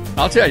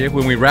 I'll tell you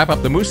when we wrap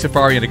up the moose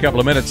safari in a couple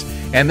of minutes,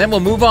 and then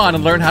we'll move on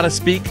and learn how to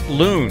speak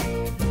loon.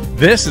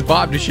 This is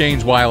Bob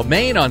Duchesne's Wild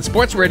Maine on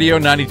Sports Radio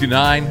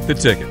 92.9 The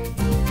Ticket.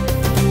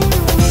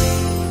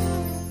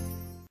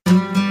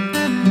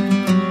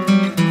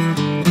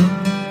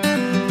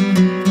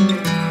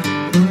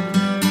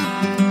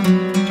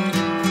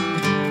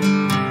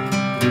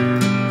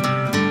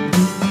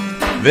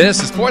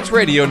 This is Sports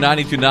Radio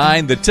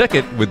 92.9 The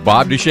Ticket with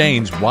Bob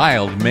Duchesne's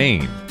Wild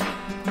Maine.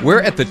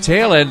 We're at the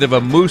tail end of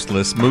a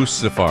mooseless moose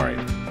safari.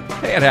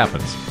 Hey, it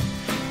happens.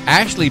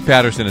 Ashley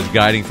Patterson is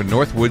guiding for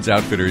Northwoods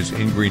Outfitters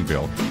in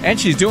Greenville, and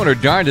she's doing her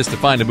darndest to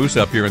find a moose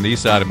up here on the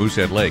east side of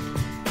Moosehead Lake.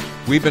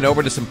 We've been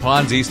over to some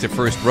ponds east of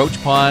First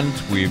Roach Pond.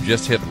 We've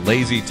just hit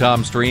Lazy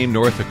Tom Stream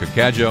north of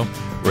Cacadjo.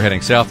 We're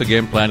heading south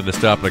again, planning to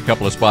stop at a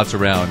couple of spots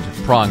around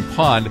Prong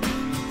Pond.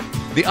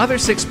 The other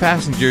 6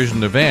 passengers in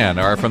the van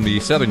are from the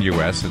southern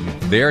U.S., and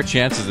their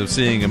chances of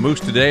seeing a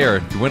moose today are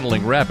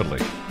dwindling rapidly.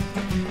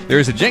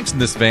 There's a jinx in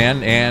this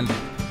van, and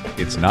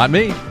it's not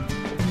me.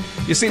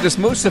 You see, this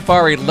moose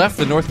safari left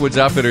the Northwoods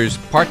Outfitters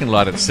parking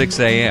lot at 6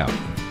 a.m.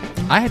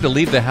 I had to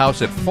leave the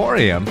house at 4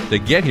 a.m. to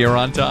get here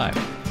on time.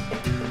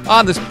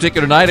 On this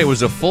particular night, it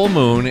was a full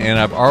moon, and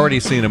I've already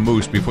seen a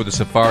moose before the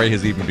safari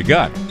has even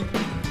begun.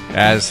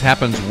 As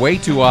happens way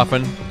too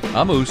often,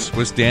 a moose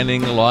was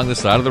standing along the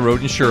side of the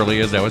road in Shirley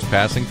as I was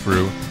passing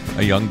through,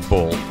 a young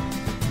bull.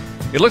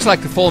 It looks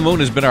like the full moon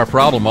has been our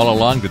problem all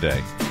along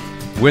today.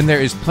 When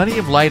there is plenty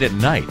of light at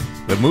night,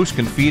 the moose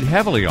can feed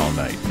heavily all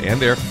night, and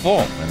they're full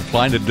and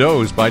inclined to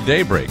doze by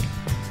daybreak.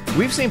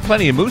 We've seen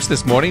plenty of moose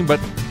this morning,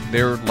 but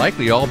they're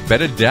likely all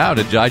bedded down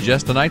to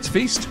digest the night's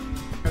feast.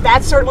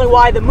 That's certainly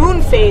why the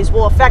moon phase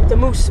will affect the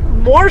moose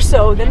more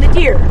so than the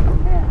deer.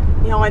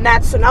 You know, and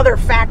that's another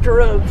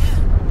factor of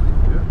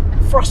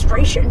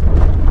frustration.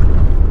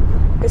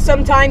 Because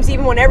sometimes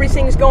even when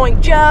everything's going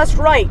just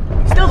right,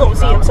 still don't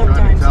see them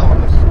sometimes.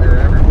 They're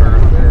everywhere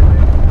up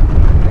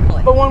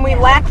there. But when we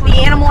lack the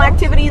animal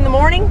activity in the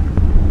morning,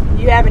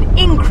 you have an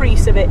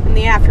increase of it in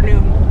the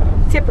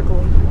afternoon,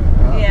 typically.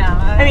 Yeah.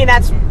 I mean,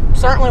 that's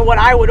certainly what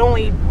I would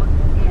only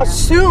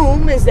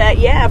assume, is that,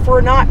 yeah, if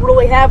we're not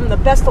really having the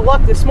best of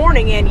luck this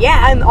morning, and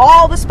yeah, in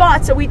all the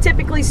spots that we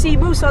typically see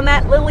moose on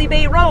that Lily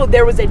Bay Road,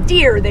 there was a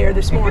deer there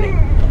this morning.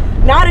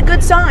 Not a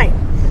good sign.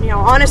 You know,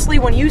 honestly,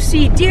 when you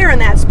see deer in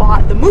that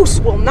spot, the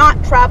moose will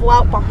not travel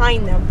out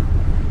behind them.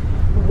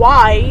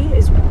 Why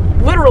is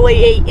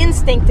literally a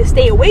instinct to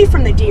stay away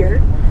from the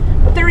deer,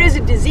 but there is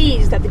a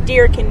disease that the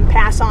deer can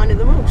pass on to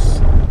the moose.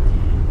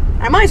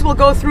 I might as well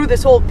go through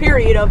this whole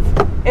period of,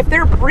 if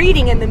they're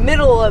breeding in the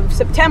middle of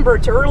September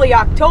to early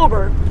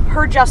October,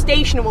 her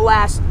gestation will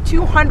last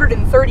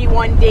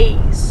 231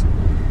 days.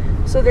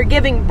 So they're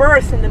giving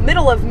birth in the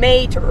middle of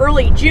May to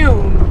early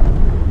June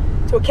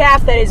to a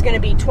calf that is going to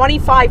be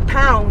 25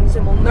 pounds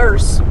and will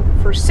nurse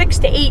for 6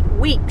 to 8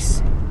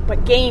 weeks,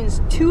 but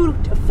gains 2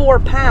 to 4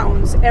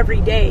 pounds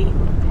every day.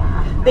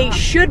 They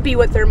should be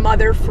with their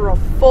mother for a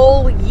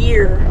full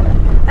year.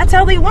 That's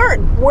how they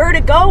learn where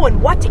to go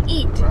and what to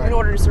eat in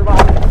order to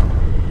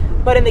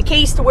survive. But in the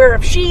case to where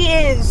if she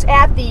is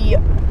at the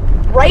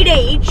right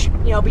age,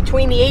 you know,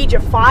 between the age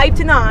of 5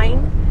 to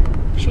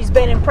 9, she's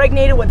been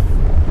impregnated with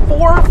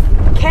 4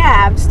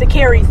 calves to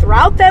carry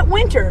throughout that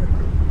winter.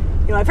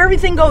 You know, if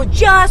everything goes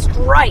just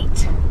right,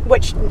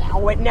 which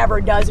no, it never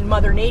does in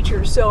Mother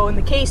Nature. So in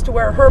the case to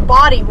where her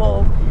body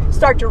will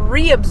start to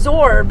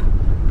reabsorb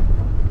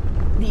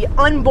the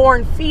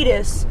unborn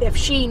fetus if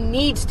she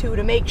needs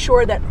to make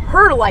sure that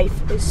her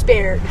life is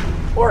spared,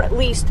 or at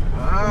least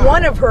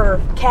one of her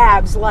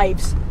calves'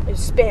 lives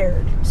is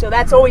spared. So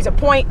that's always a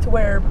point to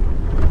where,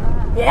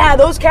 yeah,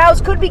 those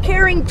cows could be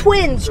carrying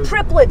twins,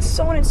 triplets,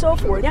 so on and so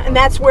forth. Yeah, and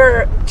that's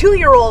where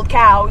 2-year-old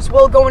cows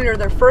will go into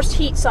their first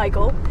heat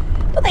cycle,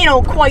 but they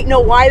don't quite know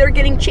why they're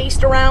getting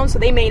chased around, so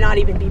they may not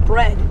even be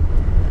bred.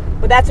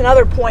 But that's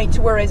another point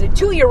to where, as a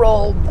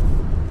 2-year-old,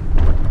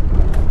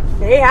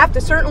 they have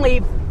to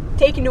certainly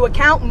take into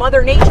account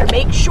Mother Nature,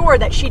 make sure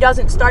that she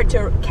doesn't start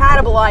to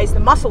cannibalize the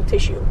muscle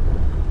tissue.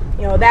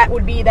 You know, that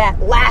would be that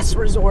last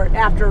resort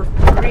after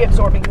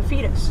reabsorbing the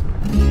fetus.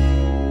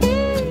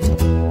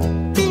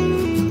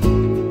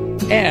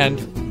 And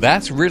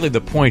that's really the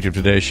point of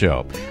today's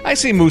show. I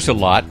see moose a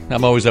lot.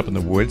 I'm always up in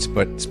the woods,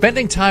 but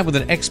spending time with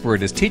an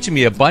expert is teaching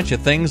me a bunch of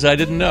things I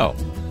didn't know.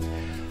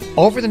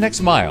 Over the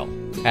Next Mile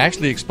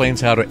actually explains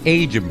how to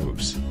age a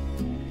moose.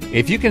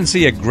 If you can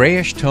see a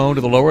grayish tone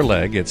to the lower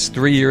leg, it's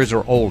 3 years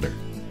or older.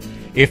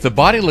 If the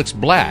body looks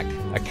black,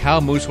 a cow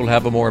moose will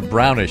have a more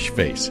brownish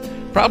face,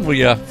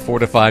 probably a 4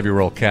 to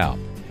 5-year-old cow.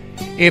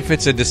 If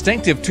it's a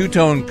distinctive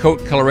two-tone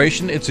coat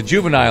coloration, it's a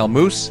juvenile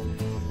moose.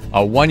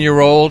 A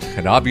 1-year-old,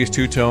 an obvious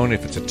two-tone.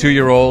 If it's a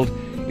 2-year-old,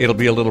 it'll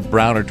be a little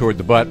browner toward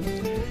the butt.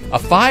 A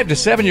 5 to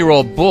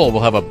 7-year-old bull will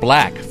have a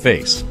black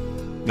face.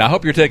 Now, I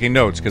hope you're taking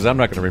notes, because I'm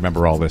not going to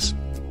remember all this.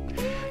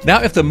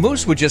 Now, if the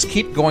moose would just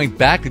keep going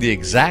back to the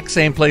exact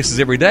same places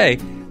every day,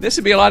 this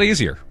would be a lot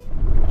easier.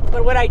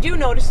 But what I do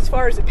notice as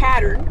far as a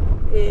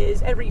pattern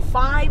is every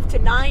 5 to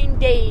 9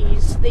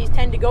 days, they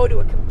tend to go to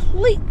a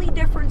completely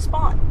different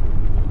spot.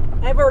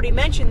 I've already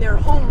mentioned their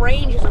home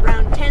range is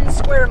around 10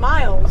 square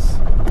miles.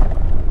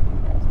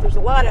 There's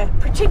a lot of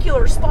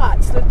particular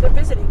spots that they're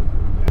visiting.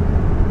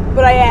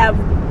 But I have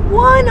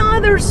one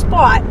other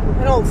spot.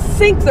 I don't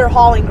think they're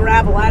hauling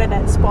gravel out of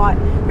that spot.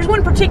 There's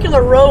one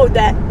particular road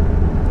that,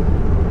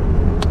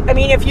 I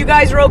mean, if you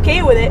guys are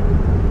okay with it,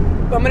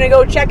 I'm going to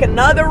go check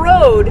another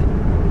road.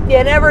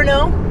 You never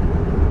know.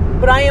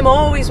 But I am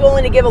always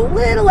willing to give a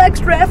little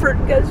extra effort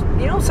because,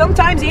 you know,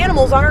 sometimes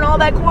animals aren't all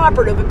that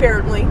cooperative,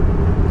 apparently.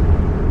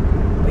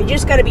 But you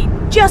just got to be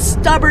just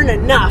stubborn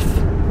enough.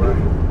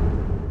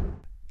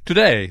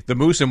 Today, the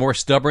moose are more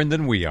stubborn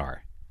than we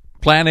are.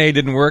 Plan A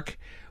didn't work.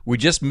 We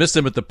just missed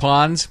them at the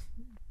ponds.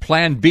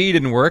 Plan B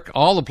didn't work.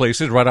 All the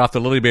places right off the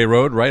Lily Bay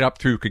Road, right up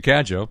through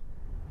Cacadjo.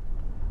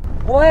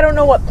 Well, I don't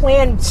know what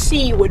Plan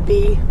C would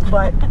be,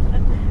 but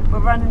We're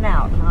running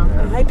out,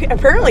 huh?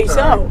 apparently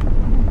so.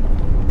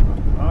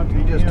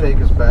 You just take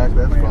us back,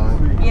 that's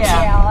fine.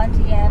 Yeah, on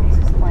TM's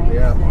is playing.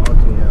 Yeah, on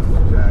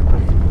TM,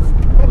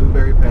 exactly.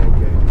 Blueberry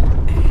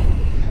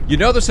pancakes. You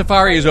know the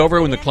safari is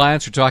over when the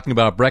clients are talking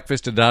about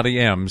breakfast at Auntie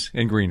M's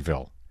in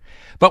Greenville.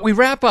 But we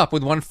wrap up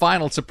with one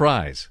final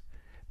surprise.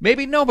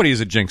 Maybe nobody is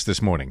a jinx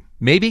this morning.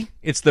 Maybe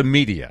it's the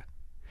media.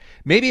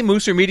 Maybe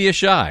moose are media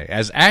shy,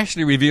 as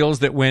Ashley reveals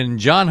that when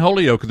John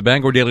Holyoke of the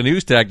Bangor Daily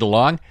News tagged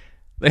along,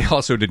 they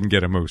also didn't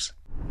get a moose.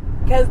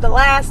 Because the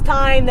last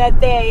time that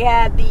they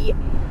had the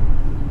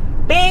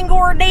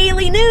Bangor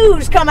Daily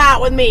News come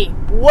out with me,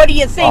 what do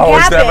you think happened? Oh,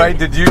 is that right?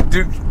 Did you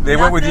do? They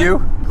went with you,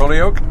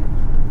 Holyoke?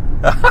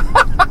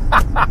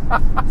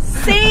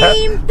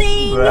 Same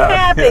thing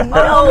happened.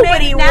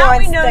 Nobody now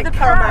wants we know to the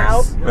come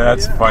out. curse.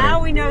 That's funny.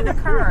 Now we know the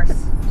curse.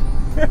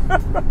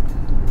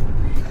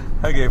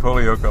 I gave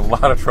Holyoke a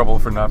lot of trouble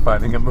for not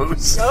finding a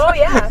moose. Oh,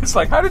 yeah. It's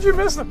like, how did you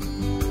miss them?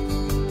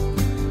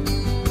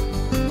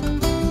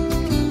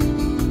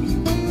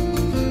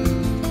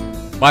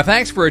 My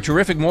thanks for a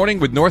terrific morning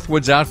with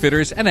Northwoods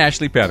Outfitters and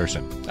Ashley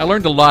Patterson. I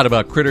learned a lot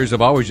about critters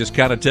I've always just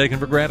kind of taken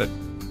for granted.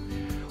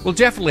 We'll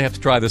definitely have to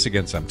try this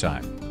again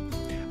sometime.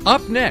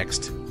 Up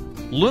next,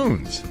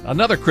 loons,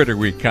 another critter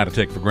we kind of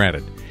take for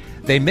granted.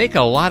 They make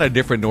a lot of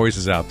different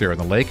noises out there in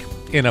the lake.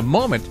 In a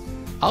moment,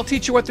 I'll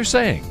teach you what they're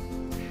saying.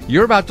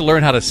 You're about to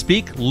learn how to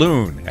speak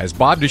loon as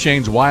Bob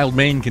Duchesne's Wild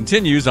Maine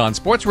continues on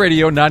Sports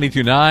Radio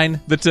 92.9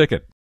 The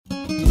Ticket.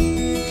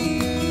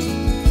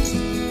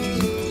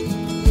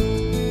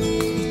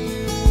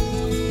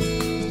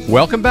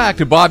 Welcome back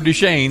to Bob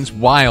Duchesne's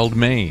Wild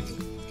Maine.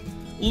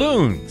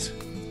 Loons.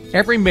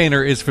 Every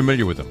Mainer is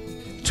familiar with them.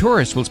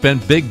 Tourists will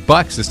spend big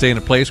bucks to stay in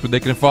a place where they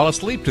can fall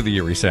asleep to the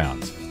eerie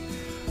sounds.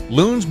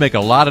 Loons make a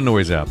lot of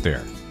noise out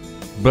there.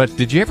 But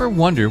did you ever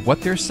wonder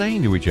what they're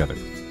saying to each other?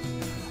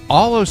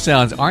 All those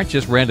sounds aren't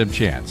just random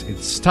chance.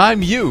 It's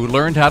time you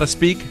learned how to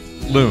speak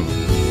loon.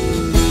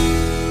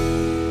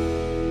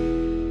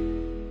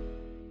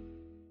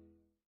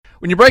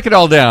 When you break it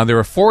all down, there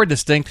are 4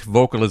 distinct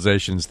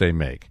vocalizations they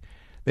make.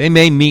 They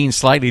may mean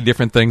slightly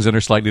different things under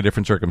slightly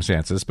different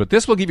circumstances, but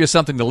this will give you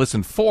something to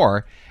listen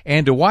for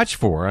and to watch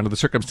for under the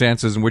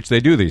circumstances in which they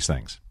do these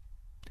things.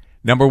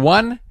 Number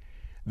 1,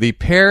 the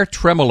pair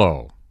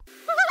tremolo.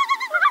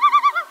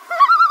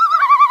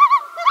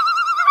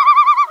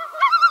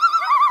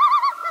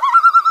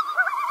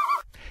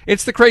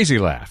 It's the crazy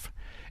laugh.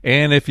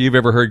 And if you've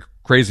ever heard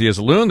crazy as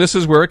a loon, this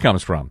is where it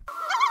comes from.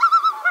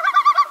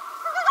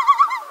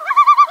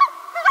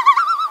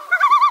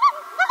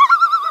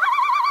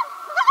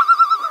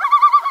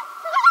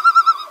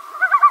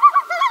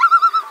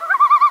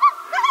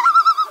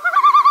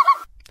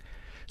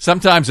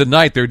 Sometimes at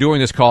night they're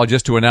doing this call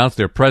just to announce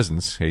their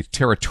presence, a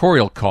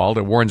territorial call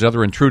that warns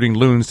other intruding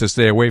loons to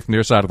stay away from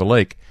their side of the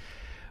lake.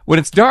 When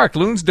it's dark,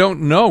 loons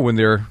don't know when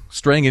they're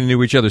straying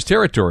into each other's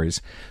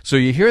territories, so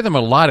you hear them a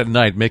lot at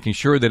night making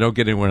sure they don't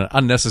get into an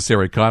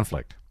unnecessary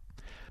conflict.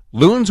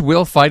 Loons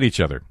will fight each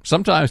other,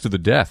 sometimes to the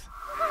death.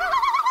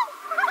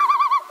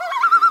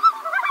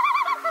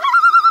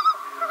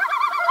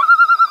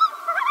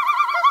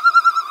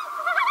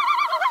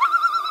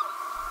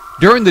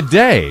 During the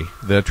day,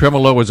 the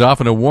tremolo is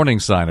often a warning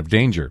sign of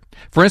danger.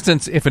 For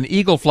instance, if an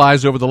eagle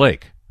flies over the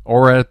lake,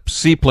 or a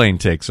seaplane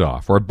takes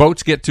off, or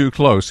boats get too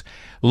close,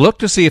 look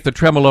to see if the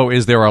tremolo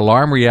is their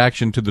alarm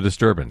reaction to the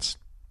disturbance.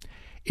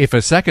 If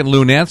a second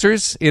loon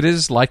answers, it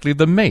is likely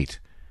the mate,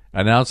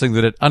 announcing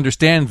that it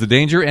understands the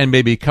danger and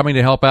may be coming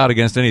to help out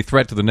against any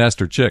threat to the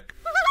nest or chick.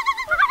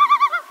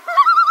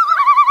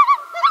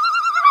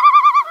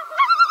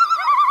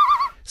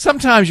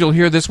 Sometimes you'll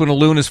hear this when a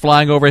loon is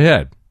flying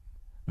overhead.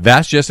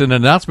 That's just an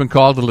announcement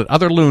call to let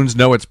other loons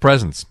know its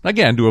presence,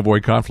 again to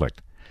avoid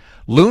conflict.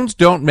 Loons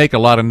don't make a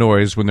lot of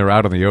noise when they're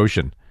out on the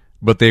ocean,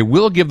 but they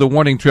will give the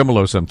warning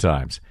tremolo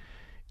sometimes.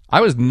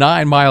 I was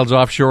 9 miles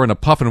offshore in a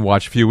puffin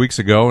watch a few weeks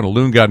ago, and a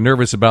loon got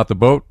nervous about the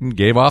boat and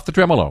gave off the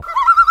tremolo.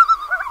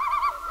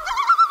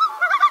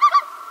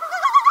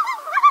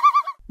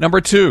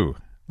 Number 2,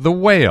 the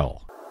whale.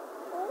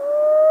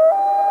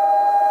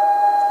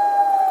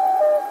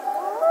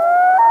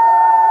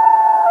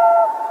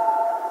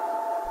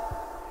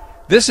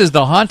 This is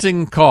the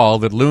haunting call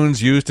that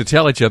loons use to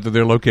tell each other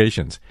their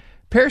locations.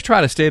 Pairs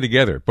try to stay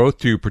together, both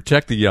to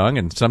protect the young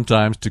and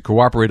sometimes to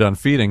cooperate on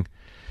feeding,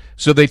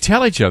 so they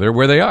tell each other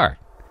where they are.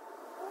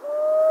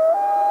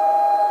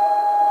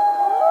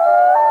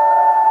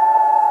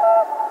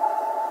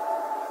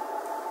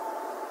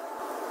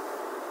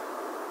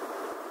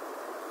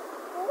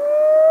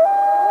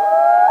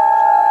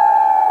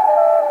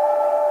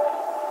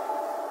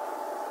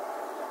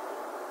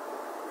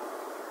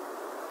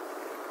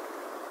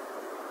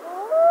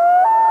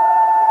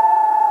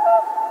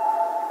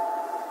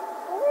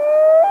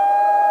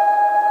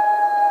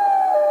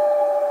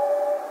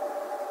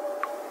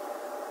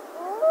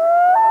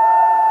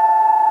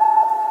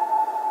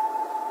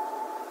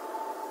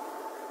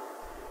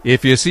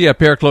 If you see a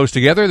pair close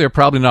together, they're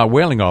probably not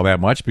wailing all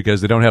that much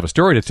because they don't have a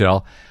story to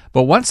tell.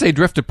 But once they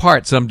drift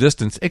apart some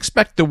distance,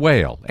 expect the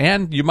wail,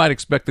 and you might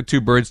expect the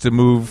two birds to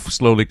move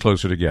slowly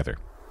closer together.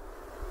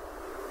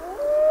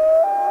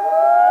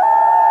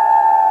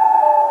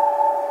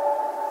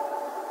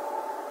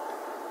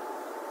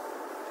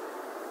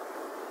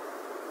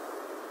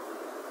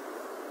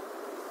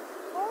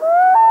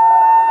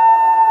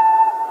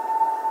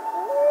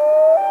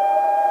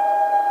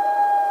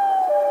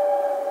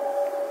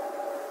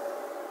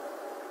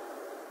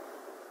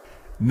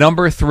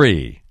 Number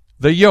 3,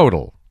 the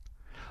yodel.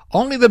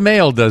 Only the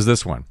male does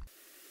this one.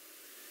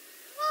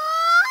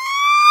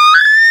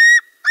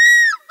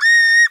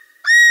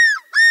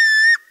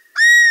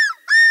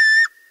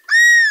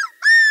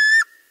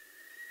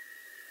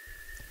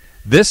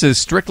 This is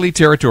strictly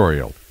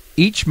territorial.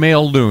 Each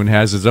male loon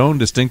has his own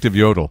distinctive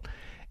yodel,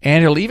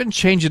 and he'll even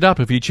change it up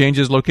if he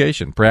changes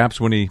location, perhaps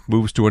when he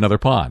moves to another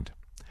pond.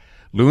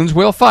 Loons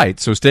will fight,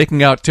 so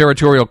staking out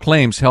territorial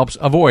claims helps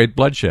avoid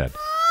bloodshed.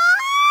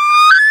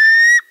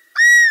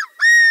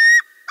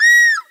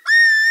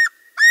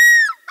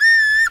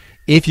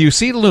 If you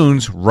see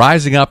loons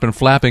rising up and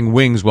flapping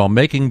wings while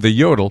making the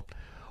yodel,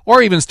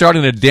 or even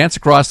starting to dance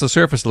across the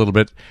surface a little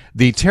bit,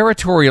 the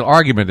territorial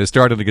argument is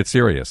starting to get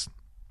serious.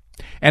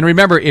 And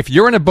remember, if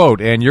you're in a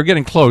boat and you're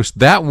getting close,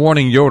 that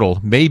warning yodel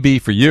may be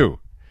for you.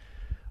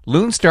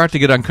 Loons start to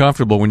get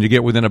uncomfortable when you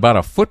get within about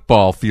a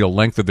football field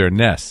length of their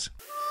nests.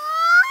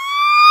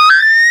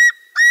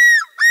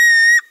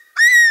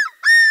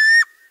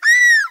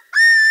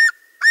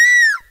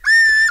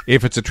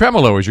 If it's a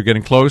tremolo as you're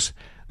getting close,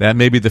 that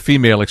may be the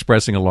female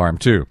expressing alarm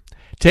too.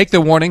 Take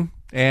the warning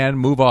and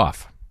move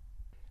off.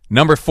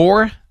 Number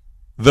 4,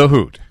 the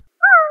hoot.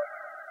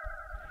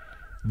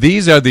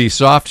 These are the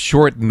soft,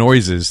 short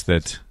noises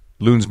that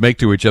loons make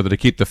to each other to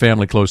keep the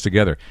family close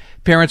together.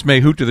 Parents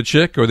may hoot to the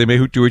chick, or they may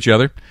hoot to each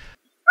other.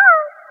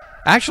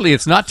 Actually,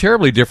 it's not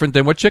terribly different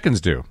than what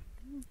chickens do.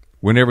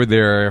 Whenever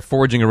they're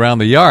foraging around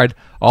the yard,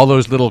 all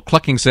those little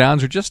clucking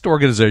sounds are just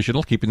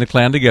organizational, keeping the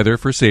clan together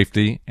for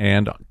safety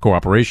and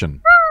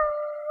cooperation.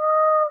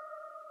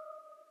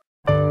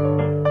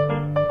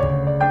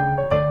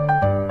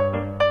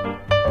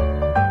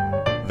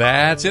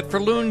 That's it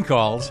for Loon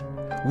Calls.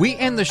 We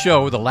end the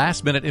show with a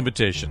last-minute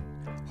invitation.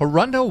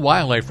 Horundo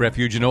Wildlife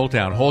Refuge in Old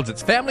Town holds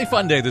its Family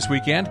Fun Day this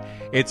weekend.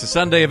 It's a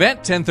Sunday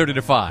event, 10:30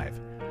 to 5.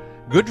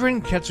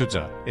 Gudrun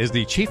Ketsuta is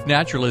the chief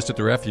naturalist at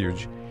the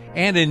refuge.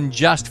 And in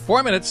just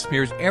 4 minutes,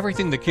 here's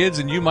everything the kids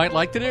and you might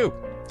like to do.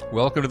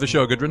 Welcome to the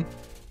show, Gudrun.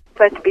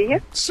 Glad to be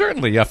here.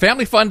 Certainly. A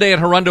Family Fun Day at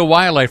Horundo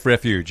Wildlife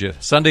Refuge. A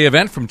Sunday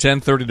event from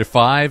 10:30 to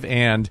 5.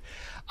 And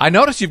I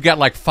notice you've got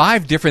like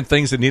 5 different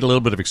things that need a little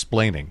bit of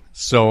explaining.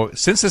 So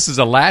since this is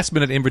a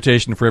last-minute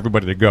invitation for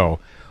everybody to go,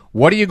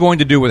 what are you going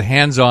to do with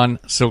hands-on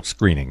silk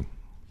screening?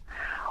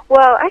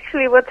 Well,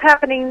 actually, what's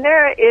happening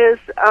there is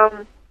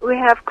we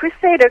have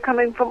Crusader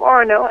coming from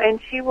Orono, and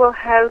she will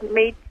have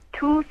made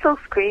 2 silk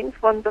screens,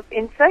 one of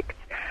insects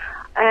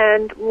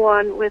and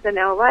one with an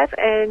alewife,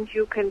 and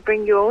you can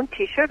bring your own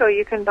T-shirt or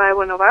you can buy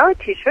one of our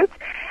T-shirts,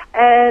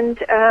 and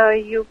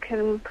you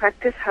can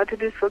practice how to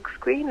do silk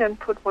screen and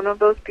put one of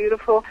those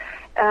beautiful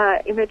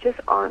images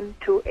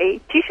onto a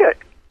T-shirt.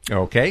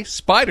 Okay.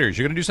 Spiders.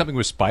 You're going to do something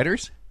with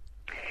spiders?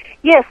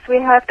 Yes, we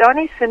have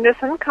Donnie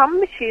Cinderson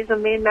come. She's a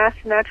Maine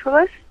master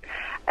naturalist,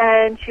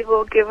 and she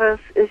will give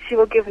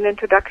an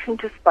introduction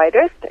to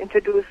spiders, to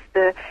introduce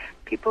the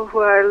people who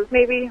are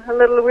maybe a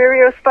little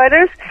weary of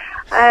spiders,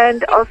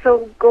 and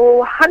also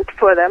go hunt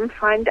for them,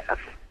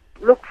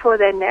 look for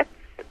their nets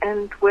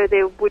and where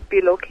they would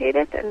be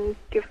located, and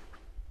give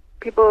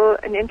people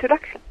an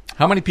introduction.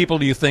 How many people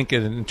do you think,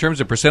 in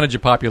terms of percentage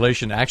of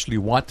population, actually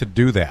want to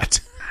do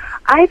that?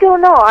 I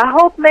don't know. I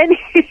hope many.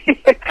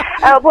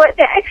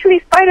 Actually,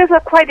 spiders are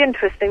quite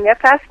interesting. They're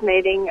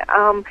fascinating.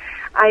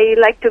 I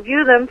like to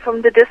view them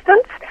from the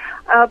distance,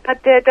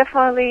 but they're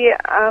definitely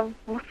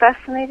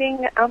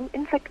fascinating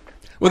insects.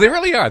 Well, they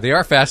really are. They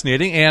are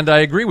fascinating, and I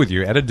agree with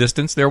you. At a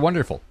distance, they're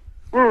wonderful.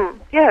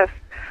 Yes.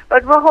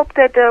 But we'll hope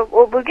that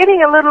we're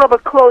getting a little of a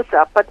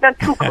close-up, but not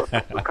too close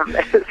up.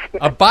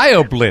 A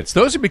bio-blitz.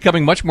 Those are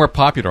becoming much more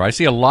popular. I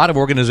see a lot of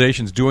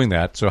organizations doing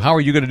that. So how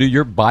are you going to do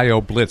your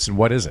bio-blitz, and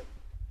what is it?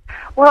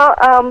 Well,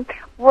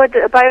 what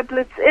a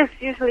bio-blitz is,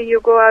 usually you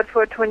go out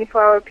for a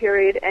 24-hour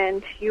period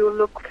and you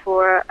look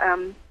for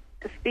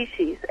the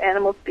species,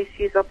 animal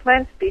species or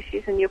plant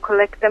species, and you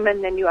collect them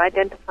and then you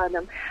identify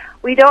them.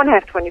 We don't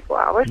have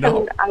 24 hours, no.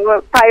 And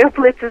our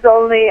bio-blitz is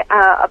only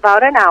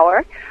about an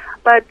hour.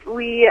 But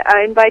we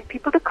invite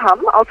people to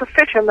come, also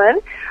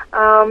fishermen,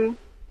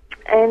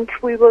 and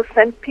we will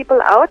send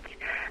people out,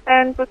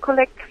 and we'll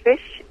collect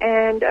fish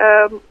and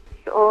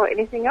or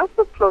anything else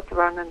that floats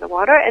around in the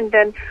water, and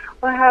then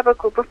we'll have a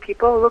group of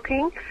people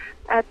looking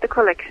at the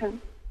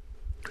collection.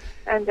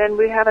 And then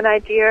we have an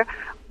idea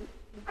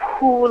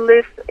who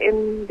lives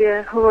in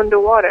the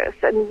waters.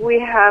 And we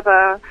have,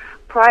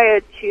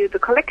 prior to the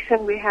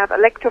collection, we have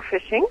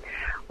electrofishing,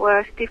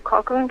 where Steve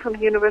Coughlin from the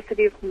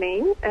University of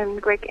Maine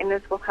and Greg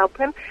Innes will help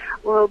him,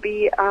 will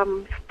be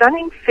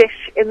stunning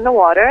fish in the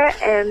water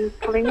and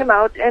pulling them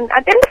out and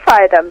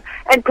identify them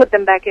and put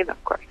them back in,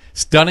 of course.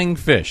 Stunning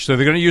fish. So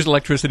they're going to use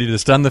electricity to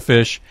stun the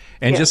fish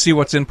and just see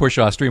what's in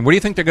Pushaw Stream. What do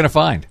you think they're going to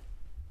find?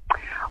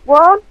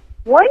 Well,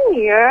 one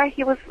year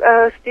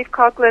Steve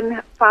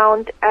Coughlin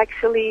found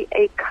actually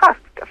a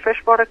cusk, a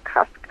freshwater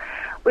cusk,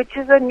 which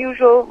is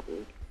unusual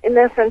in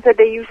the sense that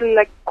they usually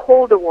like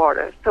colder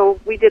water. So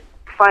we did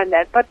find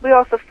that, but we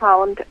also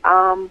found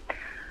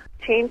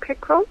chain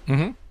pickerel.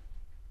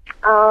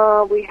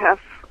 Mm-hmm. We have,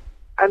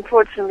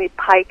 unfortunately,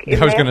 pike in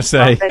there. I was going to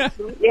say.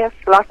 Yes,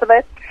 lots of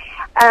it.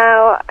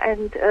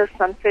 And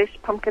sunfish,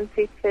 pumpkin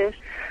seed fish.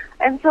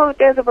 And so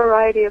there's a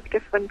variety of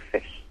different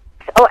fish.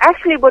 Oh,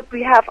 actually, what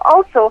we have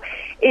also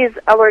is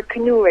our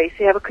canoe race.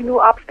 We have a canoe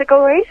obstacle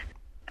race,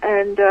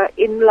 and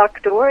in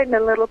Lac d'Or in a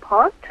little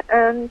pond.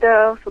 And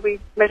so we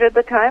measure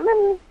the time,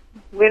 and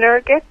winner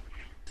gets.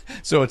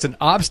 So it's an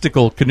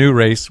obstacle canoe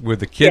race where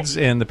the kids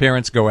and the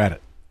parents go at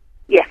it.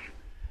 Yes.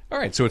 All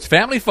right, so it's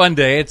Family Fun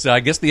Day. It's I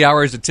guess the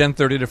hour is at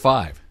 10:30 to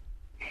 5.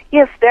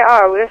 Yes, there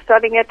are. We're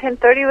starting at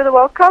 10:30 with a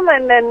welcome,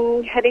 and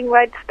then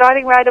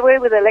starting right away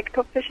with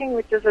electrofishing,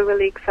 which is a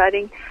really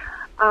exciting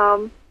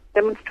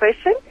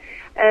demonstration.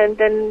 and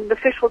then the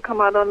fish will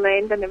come out on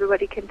land, and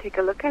everybody can take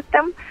a look at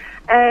them.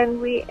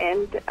 And we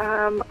end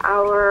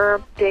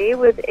our day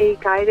with a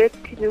guided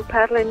canoe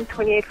paddle in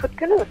 28-foot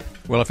canoes.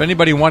 Well, if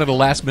anybody wanted a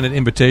last-minute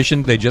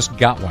invitation, they just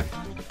got one.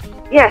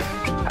 Yes.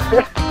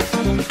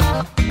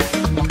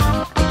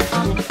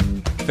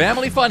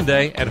 Family Fun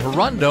Day at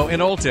Hirundo in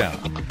Old Town.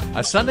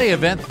 A Sunday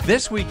event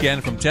this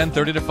weekend from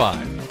 10:30 to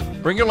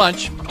 5. Bring your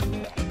lunch.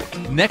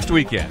 Next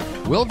weekend,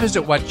 we'll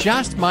visit what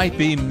just might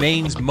be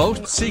Maine's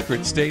most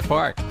secret state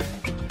park.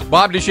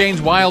 Bob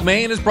Duchesne's Wild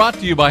Maine is brought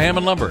to you by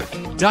Hammond Lumber,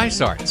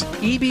 Dice Arts,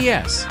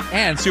 EBS,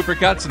 and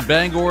Supercuts in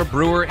Bangor,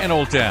 Brewer, and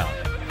Old Town.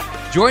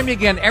 Join me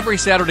again every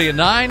Saturday at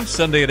 9,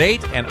 Sunday at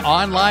 8, and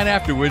online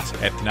afterwards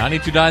at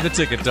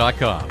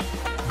 929theticket.com.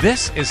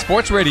 This is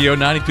Sports Radio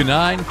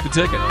 929 The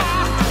Ticket.